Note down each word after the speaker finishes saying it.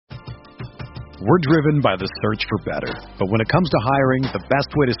We're driven by the search for better. But when it comes to hiring, the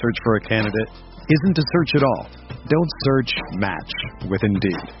best way to search for a candidate isn't to search at all. Don't search, match with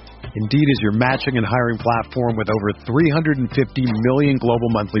Indeed. Indeed is your matching and hiring platform with over 350 million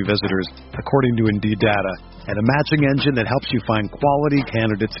global monthly visitors, according to Indeed data, and a matching engine that helps you find quality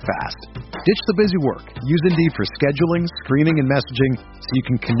candidates fast. Ditch the busy work. Use Indeed for scheduling, screening, and messaging so you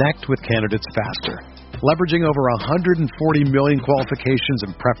can connect with candidates faster. Leveraging over 140 million qualifications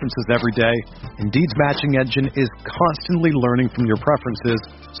and preferences every day, Indeed's matching engine is constantly learning from your preferences,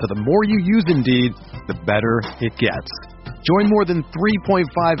 so the more you use Indeed, the better it gets. Join more than 3.5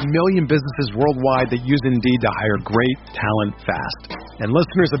 million businesses worldwide that use Indeed to hire great talent fast. And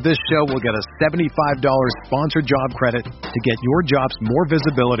listeners of this show will get a $75 sponsored job credit to get your jobs more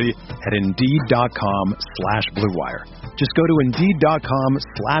visibility at Indeed.com/Blue Wire. Just go to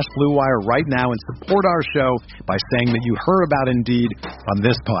Indeed.com/Blue Wire right now and support our show by saying that you heard about Indeed on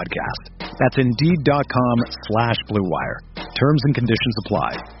this podcast. That's Indeed.com/Blue Wire. Terms and conditions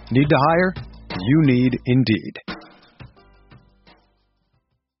apply. Need to hire? You need Indeed.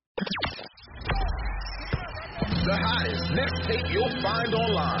 The hottest Knicks tape you'll find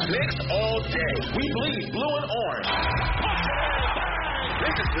online. Knicks all day. We bleed blue and orange.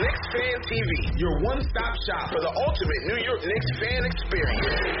 This is Knicks Fan TV, your one-stop shop for the ultimate New York Knicks fan experience.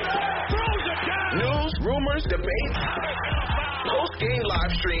 News, rumors, debates, post-game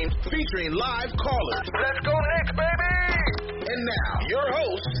live streams featuring live callers. Let's go Knicks, baby! And now, your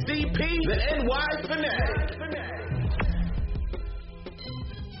host, CP, the NY Fanatic.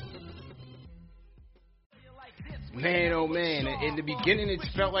 Man, oh man, in the beginning it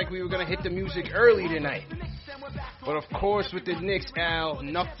felt like we were going to hit the music early tonight. But of course with the Knicks, Al,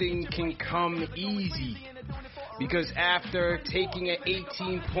 nothing can come easy. Because after taking an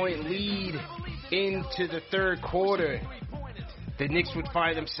 18-point lead into the third quarter, the Knicks would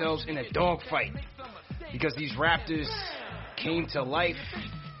find themselves in a dogfight. Because these Raptors came to life,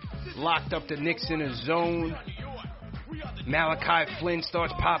 locked up the Knicks in a zone. Malachi Flynn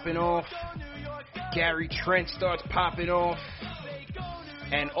starts popping off. Gary Trent starts popping off.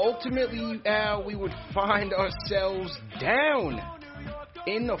 And ultimately, Al, we would find ourselves down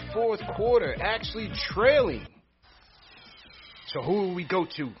in the fourth quarter, actually trailing. So who will we go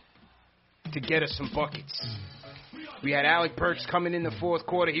to get us some buckets? We had Alec Burks coming in the fourth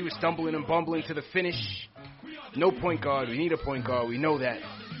quarter. He was stumbling and bumbling to the finish. No point guard. We need a point guard. We know that.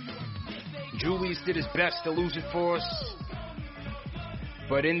 Julius did his best to lose it for us.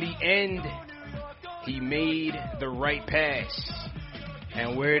 But in the end, he made the right pass.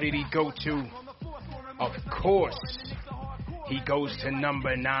 And where did he go to? Of course, he goes to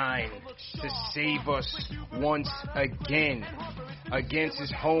number 9 to save us once again. Against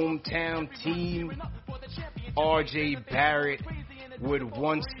his hometown team, R.J. Barrett would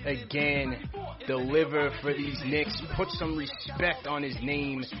once again deliver for these Knicks, put some respect on his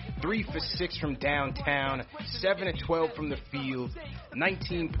name. 3 for 6 from downtown, 7 of 12 from the field,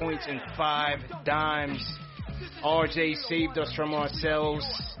 19 points and 5 dimes. RJ saved us from ourselves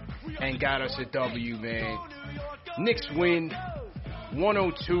and got us a W, man. Knicks win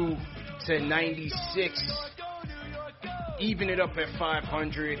 102 to 96. Even it up at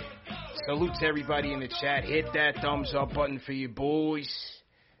 500. Salute to everybody in the chat. Hit that thumbs up button for you boys.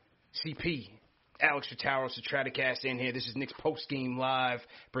 CP, Alex Fataros, the Stratocast in here. This is Knicks Post Game Live,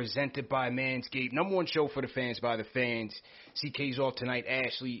 presented by Manscaped. Number one show for the fans by the fans. CK's off tonight.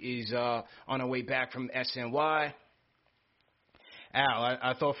 Ashley is on her way back from SNY. Al,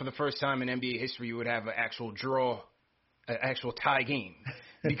 I thought for the first time in NBA history you would have an actual draw, an actual tie game.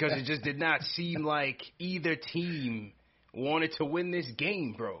 Because it just did not seem like either team wanted to win this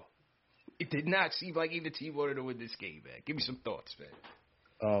game, bro. It did not seem like either team wanted to win this game, man. Give me some thoughts, man.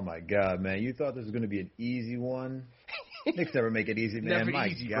 Oh, my God, man. You thought this was going to be an easy one? Knicks never make it easy, man. Never my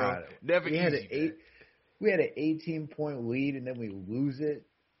easy, God. Bro. Never easy, we had an 18-point lead, and then we lose it,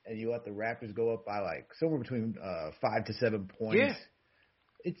 and you let the Raptors go up by, like, somewhere between 5 to 7 points. Yeah.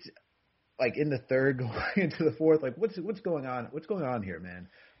 It's, like, in the third going into the fourth. Like, what's going on? What's going on here, man?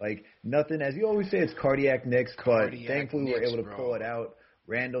 Like, nothing. As you always say, it's cardiac Knicks, but thankfully we were able to pull it out.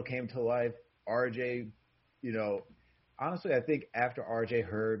 Randall came to life. RJ, you know, honestly, I think after RJ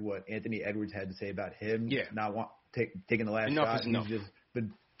heard what Anthony Edwards had to say about him, not taking the last shot, he's just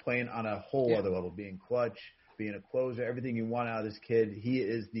been playing on a whole other level, being clutch, being a closer, everything you want out of this kid. He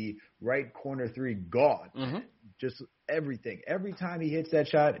is the right corner 3 god. Mm-hmm. Just everything. Every time he hits that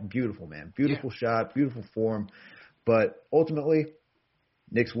shot, beautiful, man. Beautiful shot, beautiful form. But ultimately,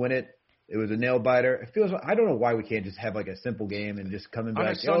 Knicks win it. It was a nail-biter. It feels like, I don't know why we can't just have like a simple game and just come and be on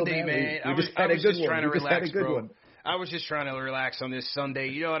like, a Sunday, man, we I just had a good one. Trying to relax, bro. I was just trying to relax on this Sunday.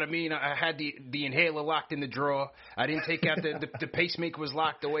 You know what I mean? I had the inhaler locked in the drawer. I didn't take out the pacemaker was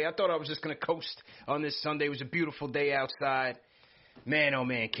locked away. I thought I was just going to coast on this Sunday. It was a beautiful day outside. Man, oh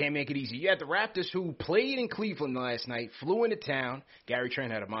man, can't make it easy. You had the Raptors who played in Cleveland last night, flew into town. Gary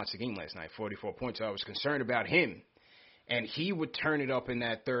Trent had a monster game last night, 44 points. So I was concerned about him. And he would turn it up in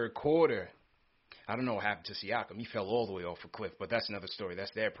that third quarter. I don't know what happened to Siakam. He fell all the way off a cliff, but that's another story.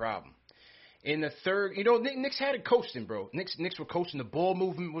 That's their problem. In the third, Knicks had it coasting, bro. Knicks were coasting. The ball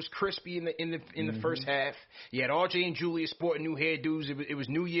movement was crispy in the first half. You had RJ and Julius sporting new hairdos. It was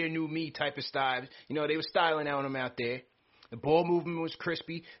New Year, New Me type of style. They were styling on them out there. The ball movement was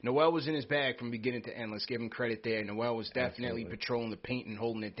crispy. Noel was in his bag from beginning to end. Let's give him credit there. Noel was definitely patrolling the paint and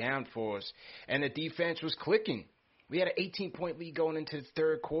holding it down for us. And the defense was clicking. We had an 18-point lead going into the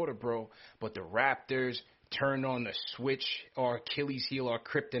third quarter, bro. But the Raptors turned on the switch, our Achilles heel, our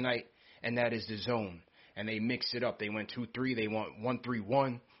kryptonite, and that is the zone. And they mixed it up. They went 2-3. They went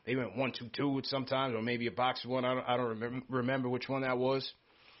 1-3-1. They went 1-2-2 sometimes, or maybe a box one. I don't remember which one that was.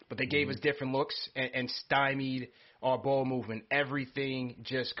 But they gave us different looks and stymied our ball movement. Everything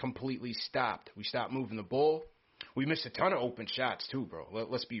just completely stopped. We stopped moving the ball. We missed a ton of open shots too, bro.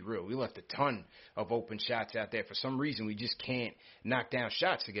 Let's be real. We left a ton of open shots out there. For some reason, we just can't knock down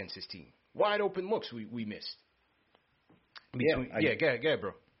shots against this team. Wide open looks we missed. Go ahead,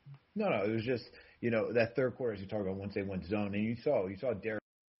 bro. No, it was just, that third quarter, as you talk about, once they went zone, and you saw Derrick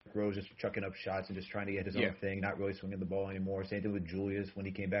Rose just chucking up shots and just trying to get his own thing, not really swinging the ball anymore. Same thing with Julius when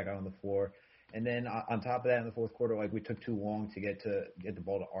he came back out on the floor. And then on top of that, in the fourth quarter, we took too long to get the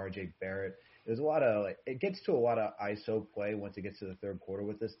ball to RJ Barrett. There's a lot of it gets to a lot of ISO play once it gets to the third quarter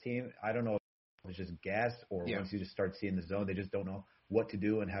with this team. I don't know if it's just gas or once you just start seeing the zone, they just don't know what to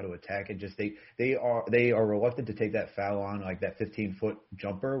do and how to attack it. Just they are reluctant to take that foul on that 15-foot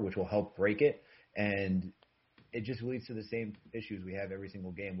jumper, which will help break it, and it just leads to the same issues we have every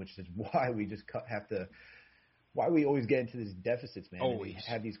single game, which is why we just why we always get into these deficits, man. Always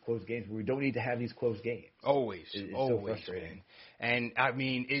have these close games where we don't need to have these close games. Always, it's always, so frustrating. Man. And I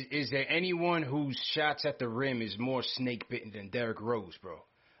mean, is there anyone whose shots at the rim is more snake bitten than Derrick Rose, bro?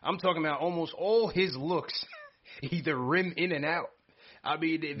 I'm talking about almost all his looks, either rim in and out. I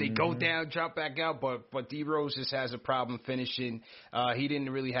mean, they go down, drop back out, but D Rose just has a problem finishing. He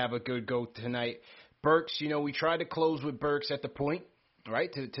didn't really have a good go tonight. Burks, we tried to close with Burks at the point.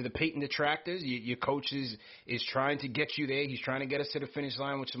 Right, to the Peyton detractors, your coach is trying to get you there. He's trying to get us to the finish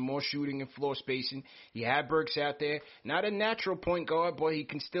line with some more shooting and floor spacing. You had Burks out there, not a natural point guard, but he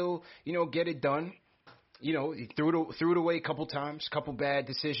can still, get it done. He threw it away a couple times, couple bad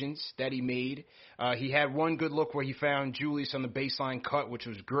decisions that he made. He had one good look where he found Julius on the baseline cut, which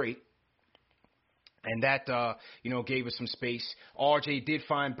was great. And that, gave us some space. RJ did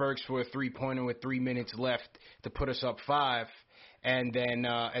find Burks for a three-pointer with 3 minutes left to put us up 5. And then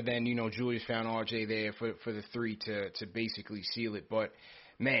Julius found RJ there for the three to basically seal it. But,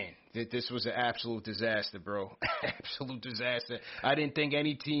 man, this was an absolute disaster, bro. Absolute disaster. I didn't think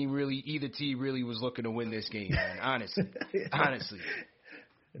either team really was looking to win this game, man, honestly. Honestly.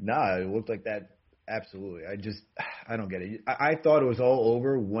 Nah, it looked like that. Absolutely. I don't get it. I thought it was all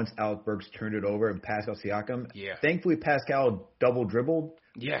over once Alec Burks turned it over and Pascal Siakam. Yeah. Thankfully, Pascal double dribbled.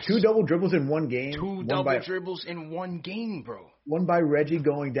 Yes. 2 double dribbles in one game. Dribbles in one game, bro. One by Reggie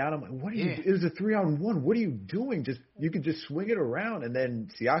going down. I'm like, what are you? It was a 3-on-1. What are you doing? You could just swing it around, and then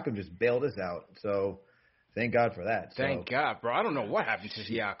Siakam just bailed us out. So thank God for that. Thank God, bro. I don't know what happened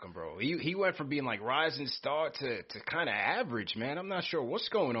to Siakam, bro. He went from being rising star to kind of average, man. I'm not sure what's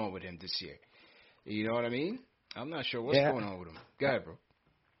going on with him this year. You know what I mean? I'm not sure what's going on with him. Go ahead, bro.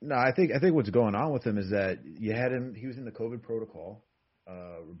 No, I think what's going on with him is that you had him. He was in the COVID protocol.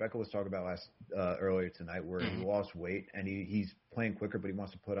 Rebecca was talking about earlier tonight where he lost weight and he's playing quicker, but he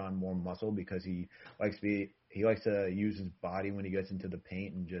wants to put on more muscle because he likes to use his body when he gets into the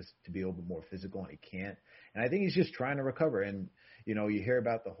paint and just to be a little bit more physical, and he can't. And I think he's just trying to recover. And you hear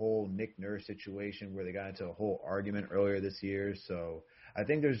about the whole Nick Nurse situation where they got into a whole argument earlier this year. So I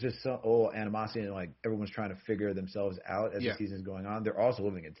think there's just some animosity and everyone's trying to figure themselves out as the season's going on. They're also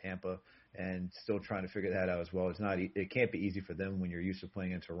living in Tampa and still trying to figure that out as well. It can't be easy for them when you're used to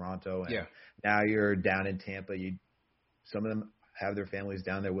playing in Toronto and now you're down in Tampa. Some of them have their families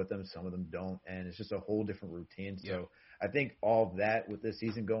down there with them, some of them don't, and it's just a whole different routine. So I think all of that with this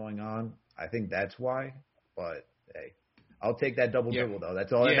season going on, I think that's why. But hey, I'll take that double dribble though.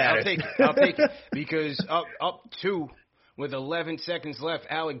 That's all that matters. I'll take it because up 2 with 11 seconds left,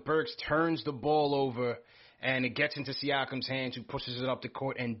 Alec Burks turns the ball over. And it gets into Siakam's hands, who pushes it up the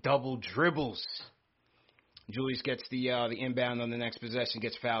court and double dribbles. Julius gets the inbound on the next possession,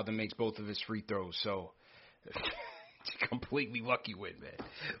 gets fouled, and makes both of his free throws. So Completely lucky win, man.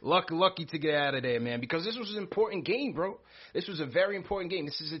 Lucky to get out of there, man, because this was an important game, bro. This was a very important game.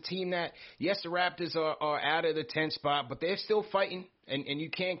 This is a team that, yes, the Raptors are out of the 10th spot, but they're still fighting, and you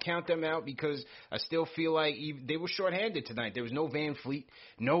can't count them out because I still feel like they were shorthanded tonight. There was no Van Fleet,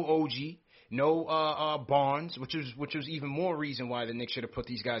 no OG, no Barnes, which was even more reason why the Knicks should have put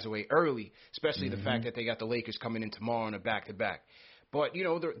these guys away early, especially the fact that they got the Lakers coming in tomorrow on a back-to-back. But, you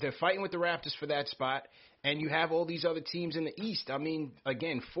know, they're fighting with the Raptors for that spot, and you have all these other teams in the East. I mean,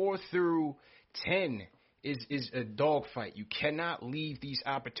 again, 4 through 10 is a dogfight. You cannot leave these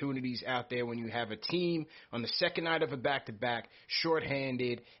opportunities out there when you have a team on the second night of a back-to-back,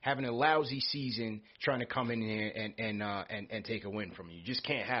 shorthanded, having a lousy season, trying to come in here and take a win from you. You just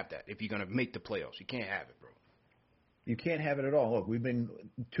can't have that if you're going to make the playoffs. You can't have it, bro. You can't have it at all. Look, we've been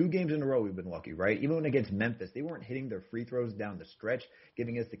 2 games in a row we've been lucky, right? Even when against Memphis, they weren't hitting their free throws down the stretch,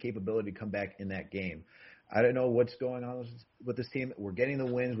 giving us the capability to come back in that game. I don't know what's going on with this team. We're getting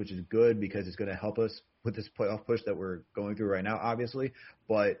the wins, which is good because it's going to help us with this playoff push that we're going through right now, obviously.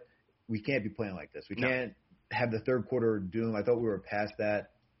 But we can't be playing like this. We can't have the third quarter doom. I thought we were past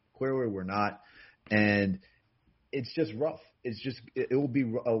that. Clearly we're not. And it's just rough. It will be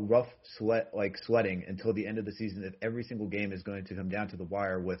a rough sledding until the end of the season if every single game is going to come down to the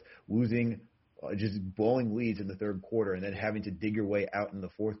wire with losing, just blowing leads in the third quarter and then having to dig your way out in the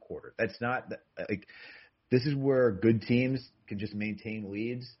fourth quarter. That's not like this is where good teams can just maintain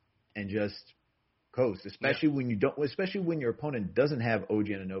leads and just coast, especially when your opponent doesn't have OG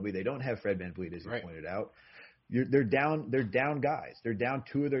Anunoby, they don't have Fred VanVleet as you pointed out. They're down guys. They're down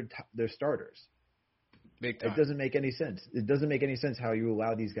 2 of their starters. Big time. It doesn't make any sense. It doesn't make any sense how you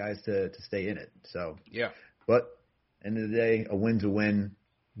allow these guys to stay in it. So but end of the day, a win's a win.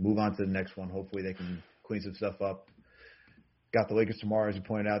 Move on to the next one. Hopefully they can clean some stuff up. Got the Lakers tomorrow, as you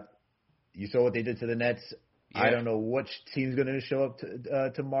pointed out. You saw what they did to the Nets. Yeah. I don't know which team's going to show up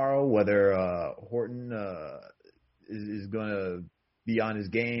tomorrow, whether Horton is going to be on his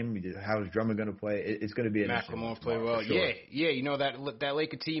game. How is Drummond going to play? It's going to be an interesting one. play well. Sure. Yeah. You know, that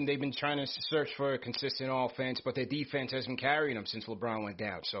Laker team, they've been trying to search for a consistent offense, but their defense has been carrying them since LeBron went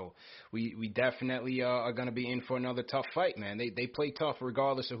down. So we definitely are going to be in for another tough fight, man. They play tough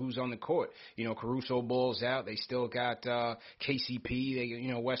regardless of who's on the court. You know, Caruso balls out. They still got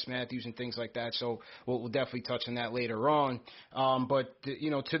KCP, Wes Matthews and things like that. So we'll definitely touch on that later on. But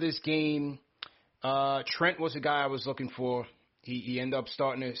to this game, Trent was the guy I was looking for. He ended up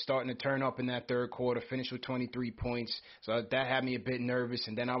starting to turn up in that third quarter, finished with 23 points. So that had me a bit nervous.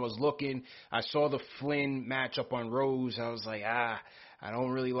 And then I was looking, I saw the Flynn matchup on Rose. I was like, I don't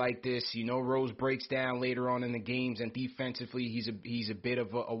really like this. Rose breaks down later on in the games, and defensively he's a bit of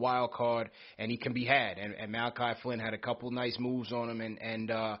a wild card, and he can be had. And Malachi Flynn had a couple nice moves on him and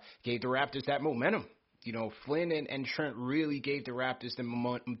gave the Raptors that momentum. Flynn and Trent really gave the Raptors the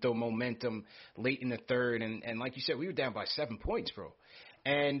momentum late in the third. And like you said, we were down by 7 points, bro.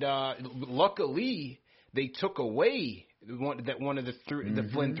 And luckily, they took away one of the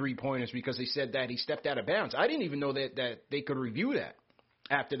Flynn three-pointers because they said that he stepped out of bounds. I didn't even know that they could review that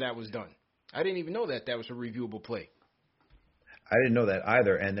after that was done. I didn't even know that was a reviewable play. I didn't know that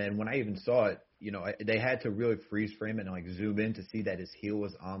either. And then when I even saw it, they had to really freeze frame it and zoom in to see that his heel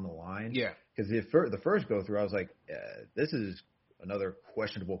was on the line. Yeah. Because the first go through, I was like, this is another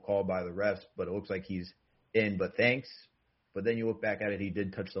questionable call by the refs, but it looks like he's in. But thanks. But then you look back at it, he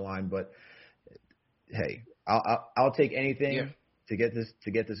did touch the line. But hey, I'll take anything to get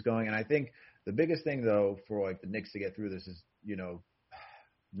this going. And I think the biggest thing though for the Knicks to get through this is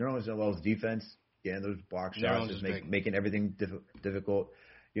Nerlens Noel's defense. Getting those block shots is making everything difficult.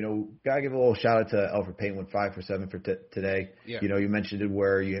 Gotta give a little shout out to Elfrid Payton with 5 for 7 for today. Yeah. You mentioned it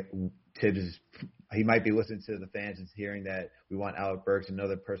where Tibbs he might be listening to the fans and hearing that we want Alec Burks,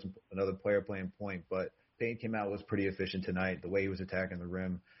 another player playing point. But Payton came out was pretty efficient tonight. The way he was attacking the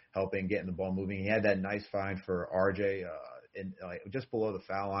rim, helping getting the ball moving. He had that nice find for RJ just below the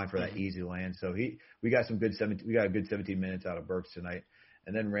foul line for that easy land. So we got a good 17 minutes out of Burks tonight,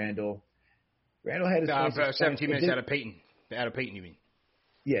 and then Randall had his 17 minutes out of Payton. Out of Payton, you mean?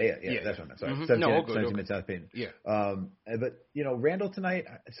 Yeah, that's what I meant. Sorry. 17 minutes out of Payton. Yeah. But Randall tonight,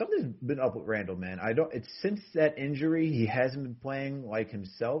 something's been up with Randall, man. It's since that injury, he hasn't been playing like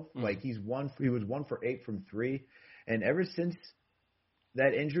himself. Like he was 1 for 8 from 3, and ever since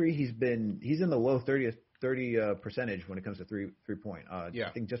that injury, he's in the low 30 percentage when it comes to three point. I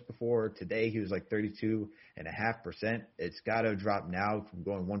think just before today he was like 32.5%. It's got to drop now from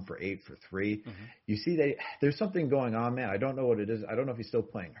going 1 for 8 for 3. You see that there's something going on, man. I don't know what it is. I don't know if he's still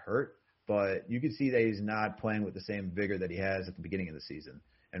playing hurt, but you can see that he's not playing with the same vigor that he has at the beginning of the season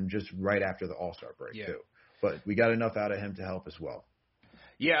and just right after the All-Star break too. but we got enough out of him to help as well.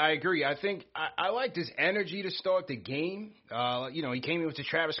 Yeah, I agree. I think I liked his energy to start the game. He came in with the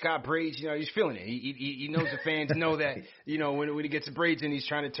Travis Scott braids. He's feeling it. He knows the fans know that, when he gets the braids in, he's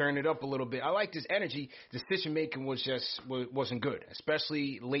trying to turn it up a little bit. I liked his energy. Decision making wasn't good,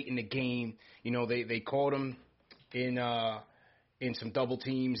 especially late in the game. They called him in some double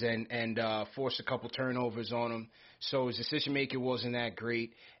teams and forced a couple turnovers on him. So his decision making wasn't that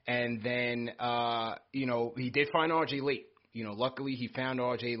great. And then he did find RJ late. Luckily he found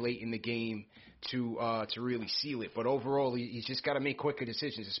RJ late in the game to really seal it. But overall, he's just got to make quicker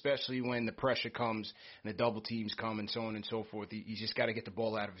decisions, especially when the pressure comes and the double teams come and so on and so forth. He's just got to get the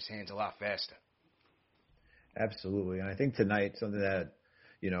ball out of his hands a lot faster. Absolutely. And I think tonight, something that,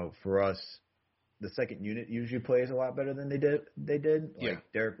 for us, the second unit usually plays a lot better than they did. Like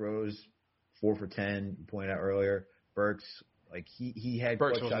Derrick Rose, 4 for 10, you pointed out earlier. Burks, he had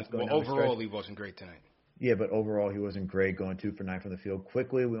clutch shots going down the stretch. Overall, he wasn't great tonight. Yeah, but overall he wasn't great, going 2 for 9 from the field.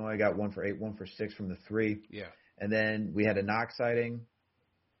 Quickly, we only got 1 for 8, 1 for 6 from the 3. Yeah. And then we had a knock sighting.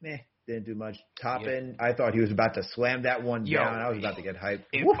 Didn't do much. Toppin, I thought he was about to slam that one down. I was about to get hyped.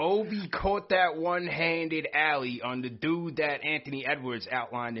 If Obi caught that one-handed alley on the dude that Anthony Edwards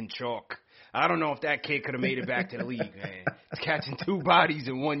outlined in chalk, I don't know if that kid could have made it back to the league, man. Catching 2 bodies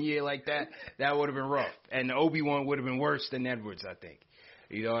in 1 year like that would have been rough. And the Obi one would have been worse than Edwards, I think.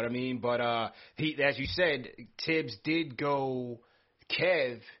 You know what I mean? But as you said, Tibbs did go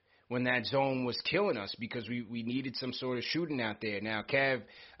Kev when that zone was killing us because we needed some sort of shooting out there. Now Kev,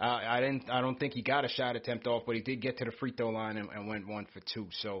 I don't think he got a shot attempt off, but he did get to the free throw line and went 1 for 2.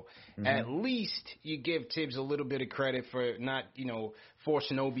 So at least you give Tibbs a little bit of credit for not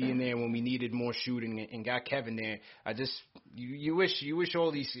forcing Obi in there when we needed more shooting and got Kevin there. I just you wish all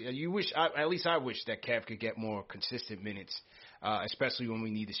these at least I wish that Kev could get more consistent minutes. Especially when we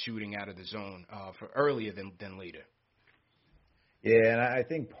need the shooting out of the zone for earlier than later. Yeah, and I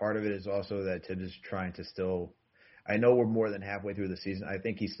think part of it is also that Tibbs is trying to still – I know we're more than halfway through the season. I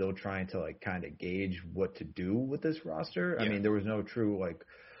think he's still trying to, kind of gauge what to do with this roster. Yeah. I mean, there was no true,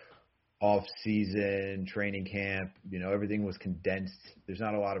 off-season training camp. Everything was condensed. There's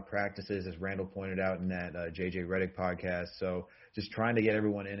not a lot of practices, as Randall pointed out in that J.J. Redick podcast. So just trying to get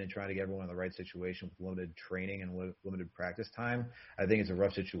everyone in and trying to get everyone in the right situation with limited training and limited practice time. I think it's a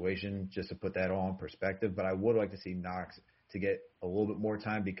rough situation just to put that all in perspective. But I would like to see Knox to get a little bit more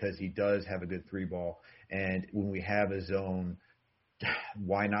time because he does have a good 3-ball. And when we have a zone,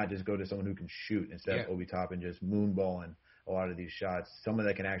 why not just go to someone who can shoot instead of Obi Toppin just moonballing a lot of these shots, someone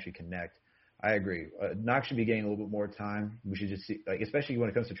that can actually connect. I agree. Knox should be getting a little bit more time. We should just see, especially when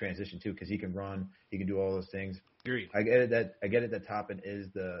it comes to transition too, because he can run, he can do all those things. Agreed. I get it that Toppin is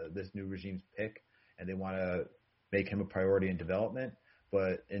this new regime's pick, and they want to make him a priority in development.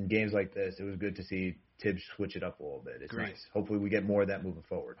 But in games like this, it was good to see Tibbs switch it up a little bit. It's nice. Hopefully we get more of that moving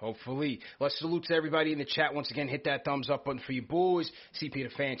forward. Hopefully. Let's salute to everybody in the chat. Once again, hit that thumbs up button for you boys. CP the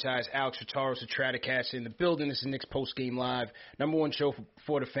franchise, Alex Ritaros, the Stratocast in the building. This is Knicks Post Game Live. #1 show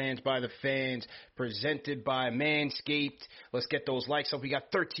for the fans, by the fans, presented by Manscaped. Let's get those likes up. We got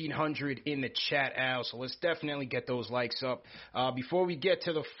 1,300 in the chat, Al, so let's definitely get those likes up. Before we get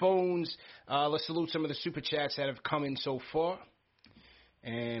to the phones, let's salute some of the super chats that have come in so far.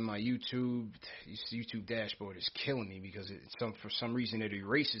 And my YouTube dashboard is killing me because for some reason it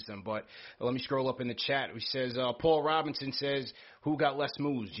erases them. But let me scroll up in the chat. It says, Paul Robinson says, who got less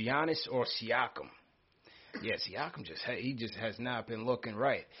moves, Giannis or Siakam? Yeah, Siakam just has not been looking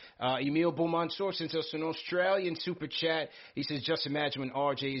right. Emil Beaumansour sends us an Australian super chat. He says, just imagine when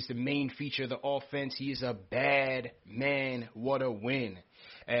RJ is the main feature of the offense. He is a bad man. What a win.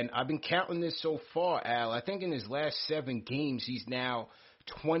 And I've been counting this so far, Al. I think in his last 7 games, he's now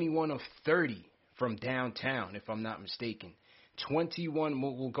 21 of 30 from downtown, if I'm not mistaken. 21,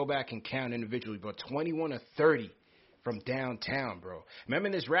 we'll go back and count individually, but 21 of 30 from downtown, bro. Remember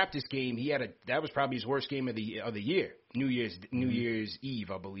in this Raptors game, that was probably his worst game of the year. New Year's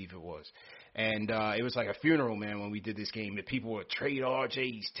Eve, I believe it was. And it was like a funeral, man, when we did this game. The people were, trade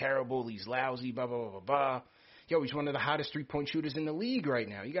RJ, he's terrible, he's lousy, blah, blah, blah, blah, blah. Yo, he's one of the hottest three-point shooters in the league right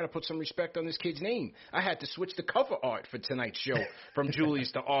now. You got to put some respect on this kid's name. I had to switch the cover art for tonight's show from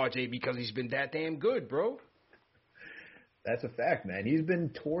Julius to RJ because he's been that damn good, bro. That's a fact, man. He's been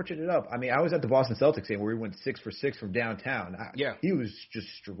torching it up. I mean, I was at the Boston Celtics game where he went 6 for 6 from downtown. He was just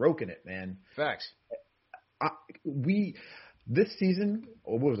stroking it, man. Facts. This season,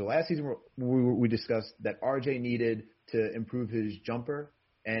 or what was it, last season, we discussed that RJ needed to improve his jumper.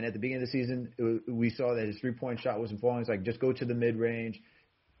 And at the beginning of the season, we saw that his three-point shot wasn't falling. It's like, just go to the mid-range.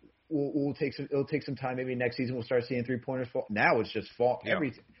 It'll take some time. Maybe next season we'll start seeing three-pointers fall. Now it's just fall.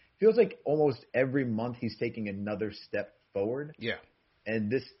 feels like almost every month he's taking another step forward. Yeah.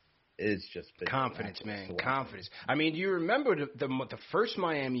 And this is just confidence, man. Confidence. I mean, you remember the first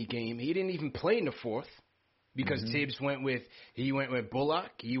Miami game, he didn't even play in the fourth. Because Tibbs went with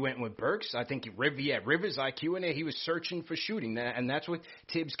Bullock, he went with Burks. I think Rivers IQ in there. He was searching for shooting, and that's what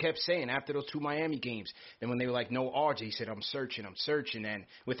Tibbs kept saying after those 2 Miami games. And when they were like, no RJ, he said, I'm searching. And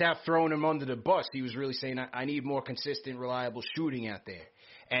without throwing him under the bus, he was really saying, I need more consistent, reliable shooting out there.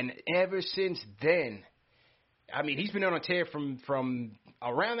 And ever since then, I mean, he's been on a tear from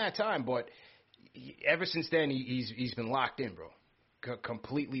around that time, but ever since then, he's been locked in, bro,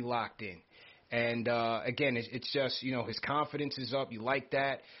 completely locked in. And, again, it's just, you know, his confidence is up. You like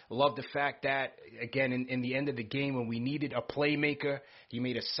that. Love the fact that, again, in the end of the game when we needed a playmaker, he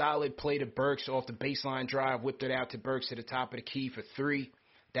made a solid play to Burks off the baseline drive, whipped it out to Burks to the top of the key for 3.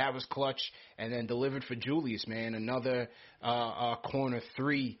 That was clutch. And then delivered for Julius, man, another corner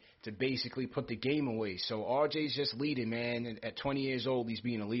 3 to basically put the game away. So RJ's just leading, man. And at 20 years old, he's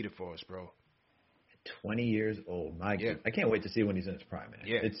being a leader for us, bro. 20 years old. My God. I can't wait to see when he's in his prime, man.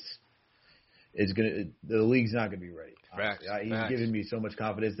 Yeah. The league's not gonna be ready. Facts. He's giving me so much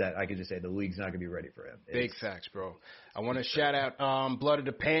confidence that I can just say the league's not gonna be ready for him. Big facts, bro. I want to shout out Blood of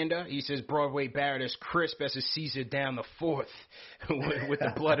the Panda. He says Broadway Barrett is crisp as a Caesar down the 4th. With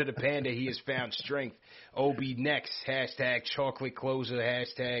the Blood of the Panda, he has found strength. Obi next, hashtag chocolate closer,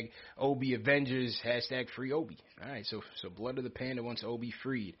 hashtag Obi Avengers, hashtag free Obi. All right, so Blood of the Panda wants Obi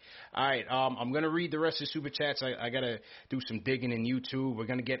freed. All right, I'm going to read the rest of the Super Chats. I got to do some digging in YouTube. We're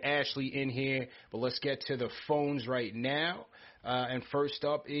going to get Ashley in here, but let's get to the phones right now. And first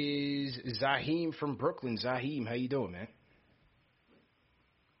up is Zaheem from Brooklyn. Zaheem, how you doing, man?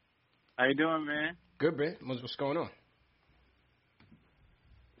 How you doing, man? Good, man. What's going on?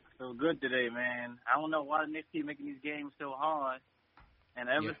 So good today, man. I don't know why the Knicks keep making these games so hard. And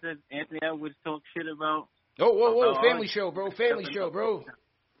ever since Anthony Edwards talked shit about... Whoa, family show, bro. Family show, bro.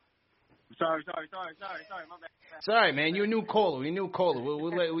 Sorry, my bad. It's all right, man. You're a new caller.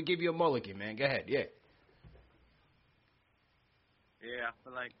 We'll give you a mulligan, man. Go ahead, yeah. Yeah,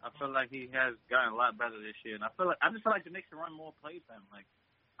 I feel like he has gotten a lot better this year, and I just feel like the Knicks should run more plays for him. Like,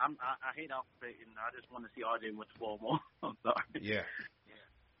 I hate Alfred Payton. I just want to see RJ with the ball more. I'm sorry.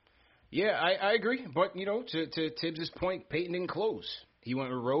 Yeah, I agree. But you know, to Tibbs' point, Payton didn't close. He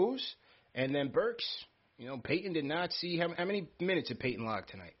went with Rose and then Burks. You know, Payton did not see how many minutes did Payton log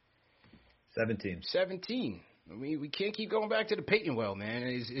tonight? 17. I mean, we can't keep going back to the Payton well, man.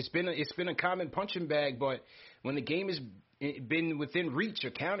 It's been a common punching bag, but when the game has been within reach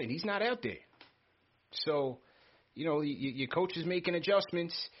or counted, he's not out there. So, you know, your coach is making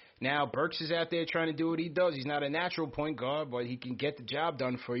adjustments. Now Burks is out there trying to do what he does. He's not a natural point guard, but he can get the job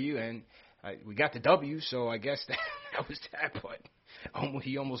done for you. And we got the W, so I guess that was that. But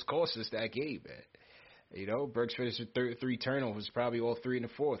he almost cost us that game, man. You know, Burks finished with 3 turnovers, probably all 3 in the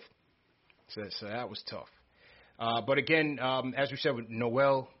 4th. So that was tough. But again, as we said with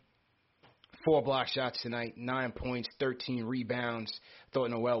Noel, 4 block shots tonight, 9 points, 13 rebounds. Thought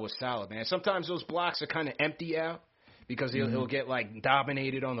Noel was solid, man. Sometimes those blocks are kind of empty out because he'll get, like,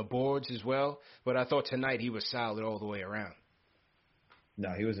 dominated on the boards as well. But I thought tonight he was solid all the way around. No,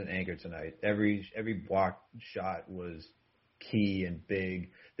 he was an anchor tonight. Every block shot was key and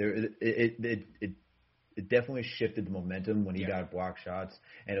big. It definitely shifted the momentum when he got block shots,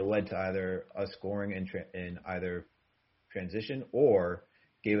 and it led to either us scoring in either transition or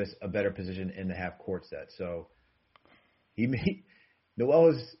gave us a better position in the half court set. So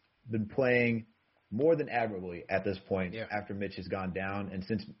Noel has been playing more than admirably at this point after Mitch has gone down, and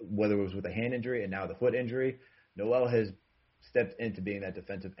since whether it was with a hand injury and now the foot injury, Noel has stepped into being that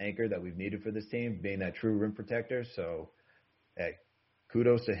defensive anchor that we've needed for this team, being that true rim protector. So, hey,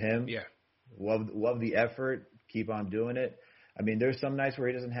 kudos to him. Yeah. Love the effort. Keep on doing it. I mean, there's some nights where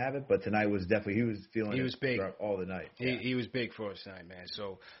he doesn't have it, but tonight was definitely he was feeling it big all the night. He was big for us tonight, man.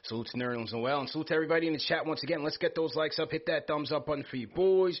 So salute to Nerlens Noel and salute to everybody in the chat once again. Let's get those likes up. Hit that thumbs up button for you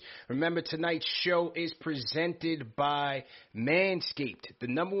boys. Remember, tonight's show is presented by Manscaped, the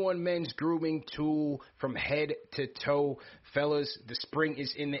 #1 men's grooming tool from head to toe. Fellas, the spring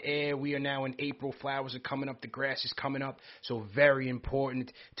is in the air. We are now in April. Flowers are coming up. The grass is coming up. So very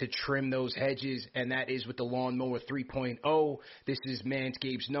important to trim those hedges, and that is with the Lawnmower 3.0. This is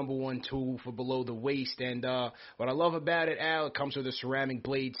Manscaped's #1 tool for below the waist. And what I love about it, Al, it comes with a ceramic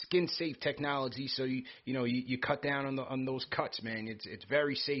blade, skin-safe technology, so you cut down on those cuts, man. It's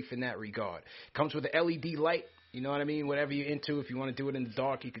very safe in that regard. Comes with an LED light You know what I mean? Whatever you're into, if you want to do it in the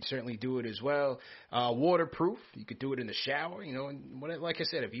dark, you can certainly do it as well. Waterproof, you could do it in the shower. You know, and like I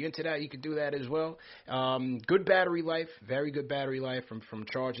said, if you're into that, you could do that as well. Good battery life, very good battery life from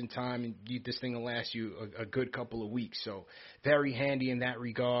charging time. And this thing will last you a good couple of weeks. So very handy in that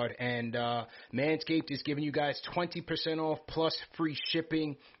regard. And Manscaped is giving you guys 20% off plus free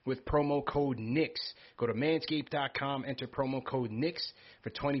shipping with promo code Knicks. Go to manscaped.com, enter promo code Knicks for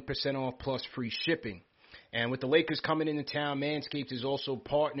 20% off plus free shipping. And with the Lakers coming into town, Manscaped is also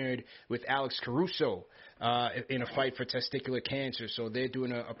partnered with Alex Caruso in a fight for testicular cancer. So they're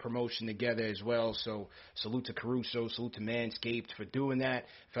doing a promotion together as well. So salute to Caruso, salute to Manscaped for doing that.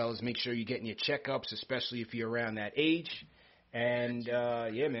 Fellas, make sure you're getting your checkups, especially if you're around that age. And,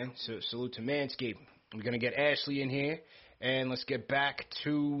 yeah, man, so salute to Manscaped. We're going to get Ashley in here. And let's get back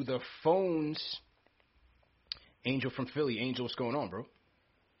to the phones. Angel from Philly. Angel, what's going on, bro?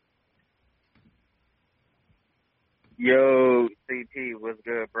 Yo, CP, what's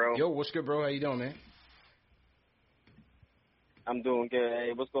good, bro? Yo, what's good, bro? How you doing, man? I'm doing good.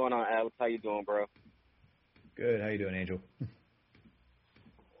 Hey, what's going on, Alex? How you doing, bro? Good. How you doing, Angel?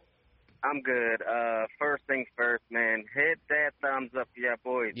 I'm good. First things first, man. Hit that thumbs up for your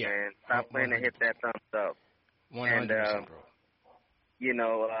boys, man. Stop playing and hit that thumbs up. 100%, bro. You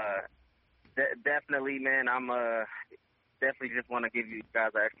know, definitely, man, I'm definitely just want to give you guys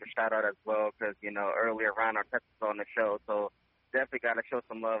an extra shout-out as well because, you know, earlier Ryan Artest was on the show, so definitely got to show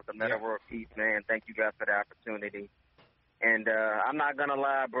some love to Meta World Peace, man. Thank you guys for the opportunity. And I'm not going to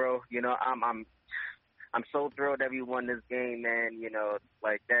lie, bro. You know, I'm so thrilled that we won this game, man. You know,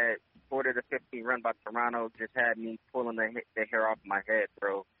 like that 40-15 run by Toronto just had me pulling the hair off my head,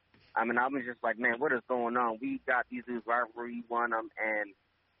 bro. I mean, I was just like, man, what is going on? We got these dudes rivalry, won them, and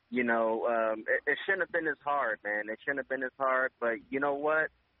you know, it shouldn't have been as hard, man. It shouldn't have been as hard. But you know what?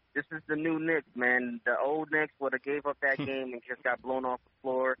 This is the new Knicks, man. The old Knicks would have gave up that game and just got blown off the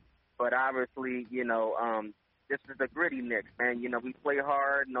floor. But obviously, you know, this is the gritty Knicks, man. You know, we play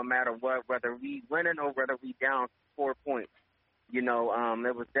hard no matter what, whether we winning or whether we down 4 points. You know,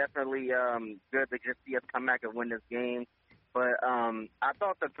 it was definitely good to just see us come back and win this game. But I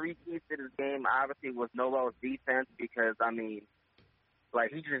thought the three keys to this game obviously was Noel's defense because, I mean,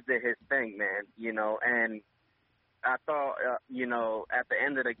 like, he just did his thing, man, you know, and I thought, you know, at the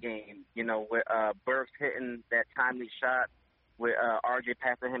end of the game, you know, with Burks hitting that timely shot, with RJ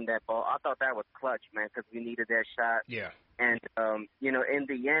passing him that ball, I thought that was clutch, man, because we needed that shot. Yeah. And, you know, in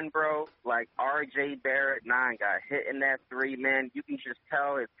the end, bro, like, RJ Barrett, 9 got hitting that three, man. You can just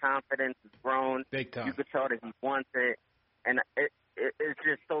tell his confidence has grown. Big time. You could tell that he wants it. And it's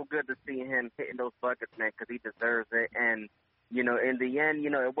just so good to see him hitting those buckets, man, because he deserves it. And, you know, in the end, you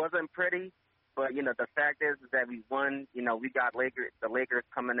know, it wasn't pretty, but, you know, the fact is that we won. You know, we got the Lakers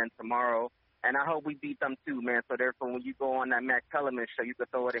coming in tomorrow, and I hope we beat them too, man. So, therefore, when you go on that Matt Kellerman show, you can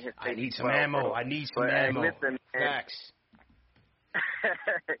throw it in his face. I need some ammo. Bro. I need some but, ammo. Listen, Facts.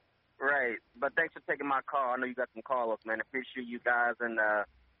 Right. But thanks for taking my call. I know you got some call-ups, man. Appreciate you guys, and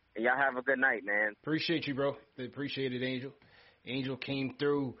y'all have a good night, man. Appreciate you, bro. Appreciate it, Angel. Angel came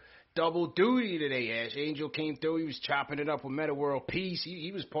through. Double duty today, Ash. Angel came through. He was chopping it up with Meta World Peace.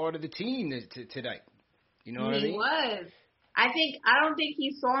 He was part of the team tonight. You know what I mean? He was. I don't think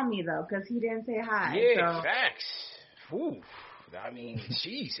he saw me, though, because he didn't say hi. Yeah, so. facts. Ooh. I mean,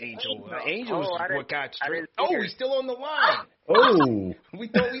 jeez, Angel. Angel's what got straight. He's still on the line. Oh. We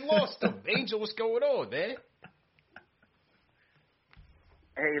thought we lost him. Angel, what's going on, man?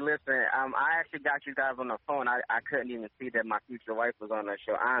 Hey, listen, I actually got you guys on the phone. I couldn't even see that my future wife was on the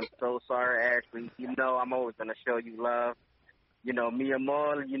show. I'm so sorry, Ashley. You know I'm always going to show you love. You know, Mia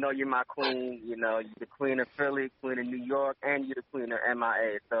Moore, you know you're my queen. You know, you're the queen of Philly, queen of New York, and you're the queen of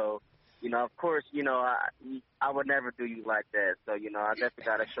MIA. So, you know, of course, you know, I would never do you like that. So, you know, I definitely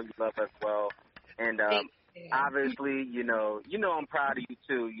got to show you love as well. And obviously, you know I'm proud of you,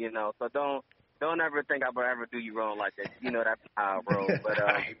 too, you know. So don't ever think I would ever do you wrong like that. You know that's how I roll. But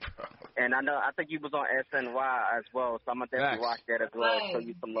and I think you was on SNY as well, so I'm gonna definitely watch that as well. Show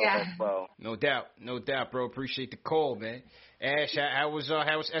you some love as well. No doubt, bro. Appreciate the call, man. Ash, how was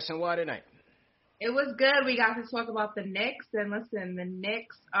SNY tonight? It was good. We got to talk about the Knicks, and listen, the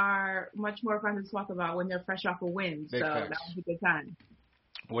Knicks are much more fun to talk about when they're fresh off a win. Big so facts. that was a good time.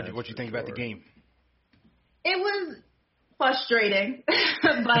 What you think about the game? It was frustrating,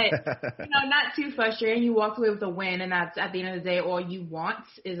 but not too frustrating. You walked away with a win, and that's at the end of the day all you want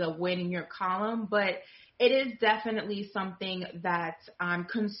is a win in your column. But it is definitely something that I'm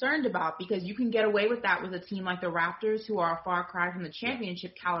concerned about because you can get away with that with a team like the Raptors, who are a far cry from the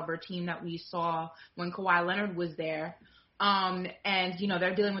championship caliber team that we saw when Kawhi Leonard was there. and,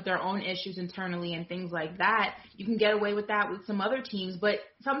 they're dealing with their own issues internally and things like that, you can get away with that with some other teams, but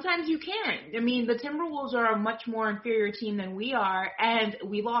sometimes you can't. I mean, the Timberwolves are a much more inferior team than we are, and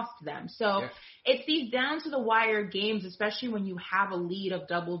we lost to them. So it's these down-to-the-wire games, especially when you have a lead of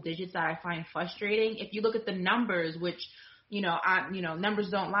double digits, that I find frustrating. If you look at the numbers, which, numbers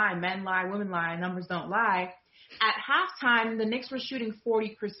don't lie, men lie, women lie, numbers don't lie. At halftime, the Knicks were shooting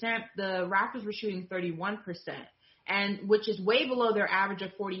 40%, the Raptors were shooting 31%. And which is way below their average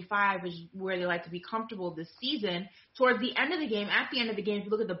of 45, which is where they like to be comfortable this season. Towards the end of the game, if you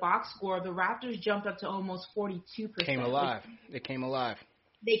look at the box score, the Raptors jumped up to almost 42%. Came alive. They came alive.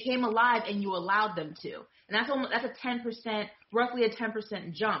 They came alive, and you allowed them to. And that's a 10%, roughly a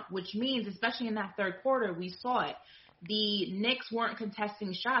 10% jump, which means, especially in that third quarter, we saw it. The Knicks weren't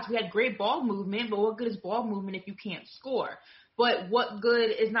contesting shots. We had great ball movement, but what good is ball movement if you can't score? But what good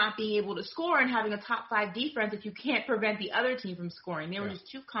is not being able to score and having a top 5 defense if you can't prevent the other team from scoring? They were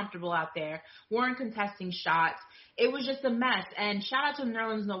just too comfortable out there, weren't contesting shots. It was just a mess. And shout out to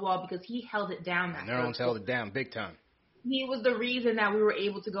Nerlens Noel because he held it down. Nerlens held it down big time. He was the reason that we were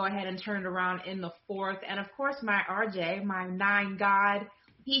able to go ahead and turn it around in the fourth. And, of course, my RJ, my 9 god,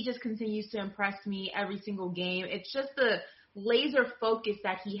 he just continues to impress me every single game. It's just the laser focus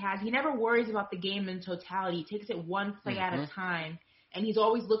that he has. He never worries about the game in totality. He takes it one play at a time, and he's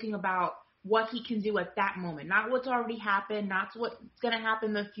always looking about what he can do at that moment. Not what's already happened, not what's going to happen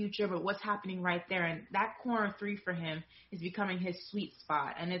in the future, but what's happening right there. And that corner 3 for him is becoming his sweet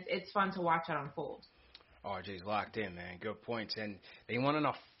spot, and it's fun to watch that unfold. RJ's locked in, man. Good points. And they went on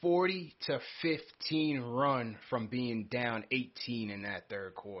a 40-15 run from being down 18 in that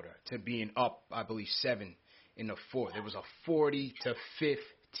third quarter to being up, I believe, 7 in the fourth. It was a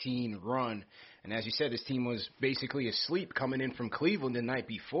 40-15 run. And as you said, this team was basically asleep coming in from Cleveland the night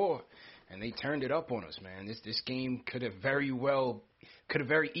before, and they turned it up on us, man. This game could have very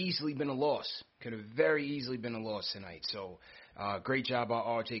easily been a loss. Could have very easily been a loss tonight. So great job by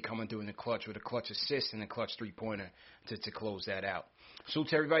RJ coming through in the clutch with a clutch assist and a clutch three-pointer to close that out. So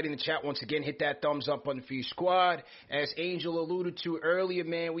to everybody in the chat, once again, hit that thumbs up button for your squad. As Angel alluded to earlier,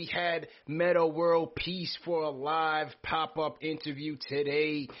 man, we had Meta World Peace for a live pop-up interview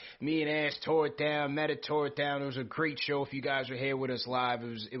today. Me and Ash tore it down. Meta tore it down. It was a great show. If you guys were here with us live,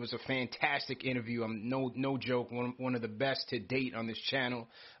 it was a fantastic interview. No joke, one of the best to date on this channel.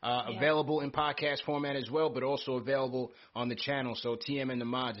 Available in podcast format as well, but also available on the channel. So TM and the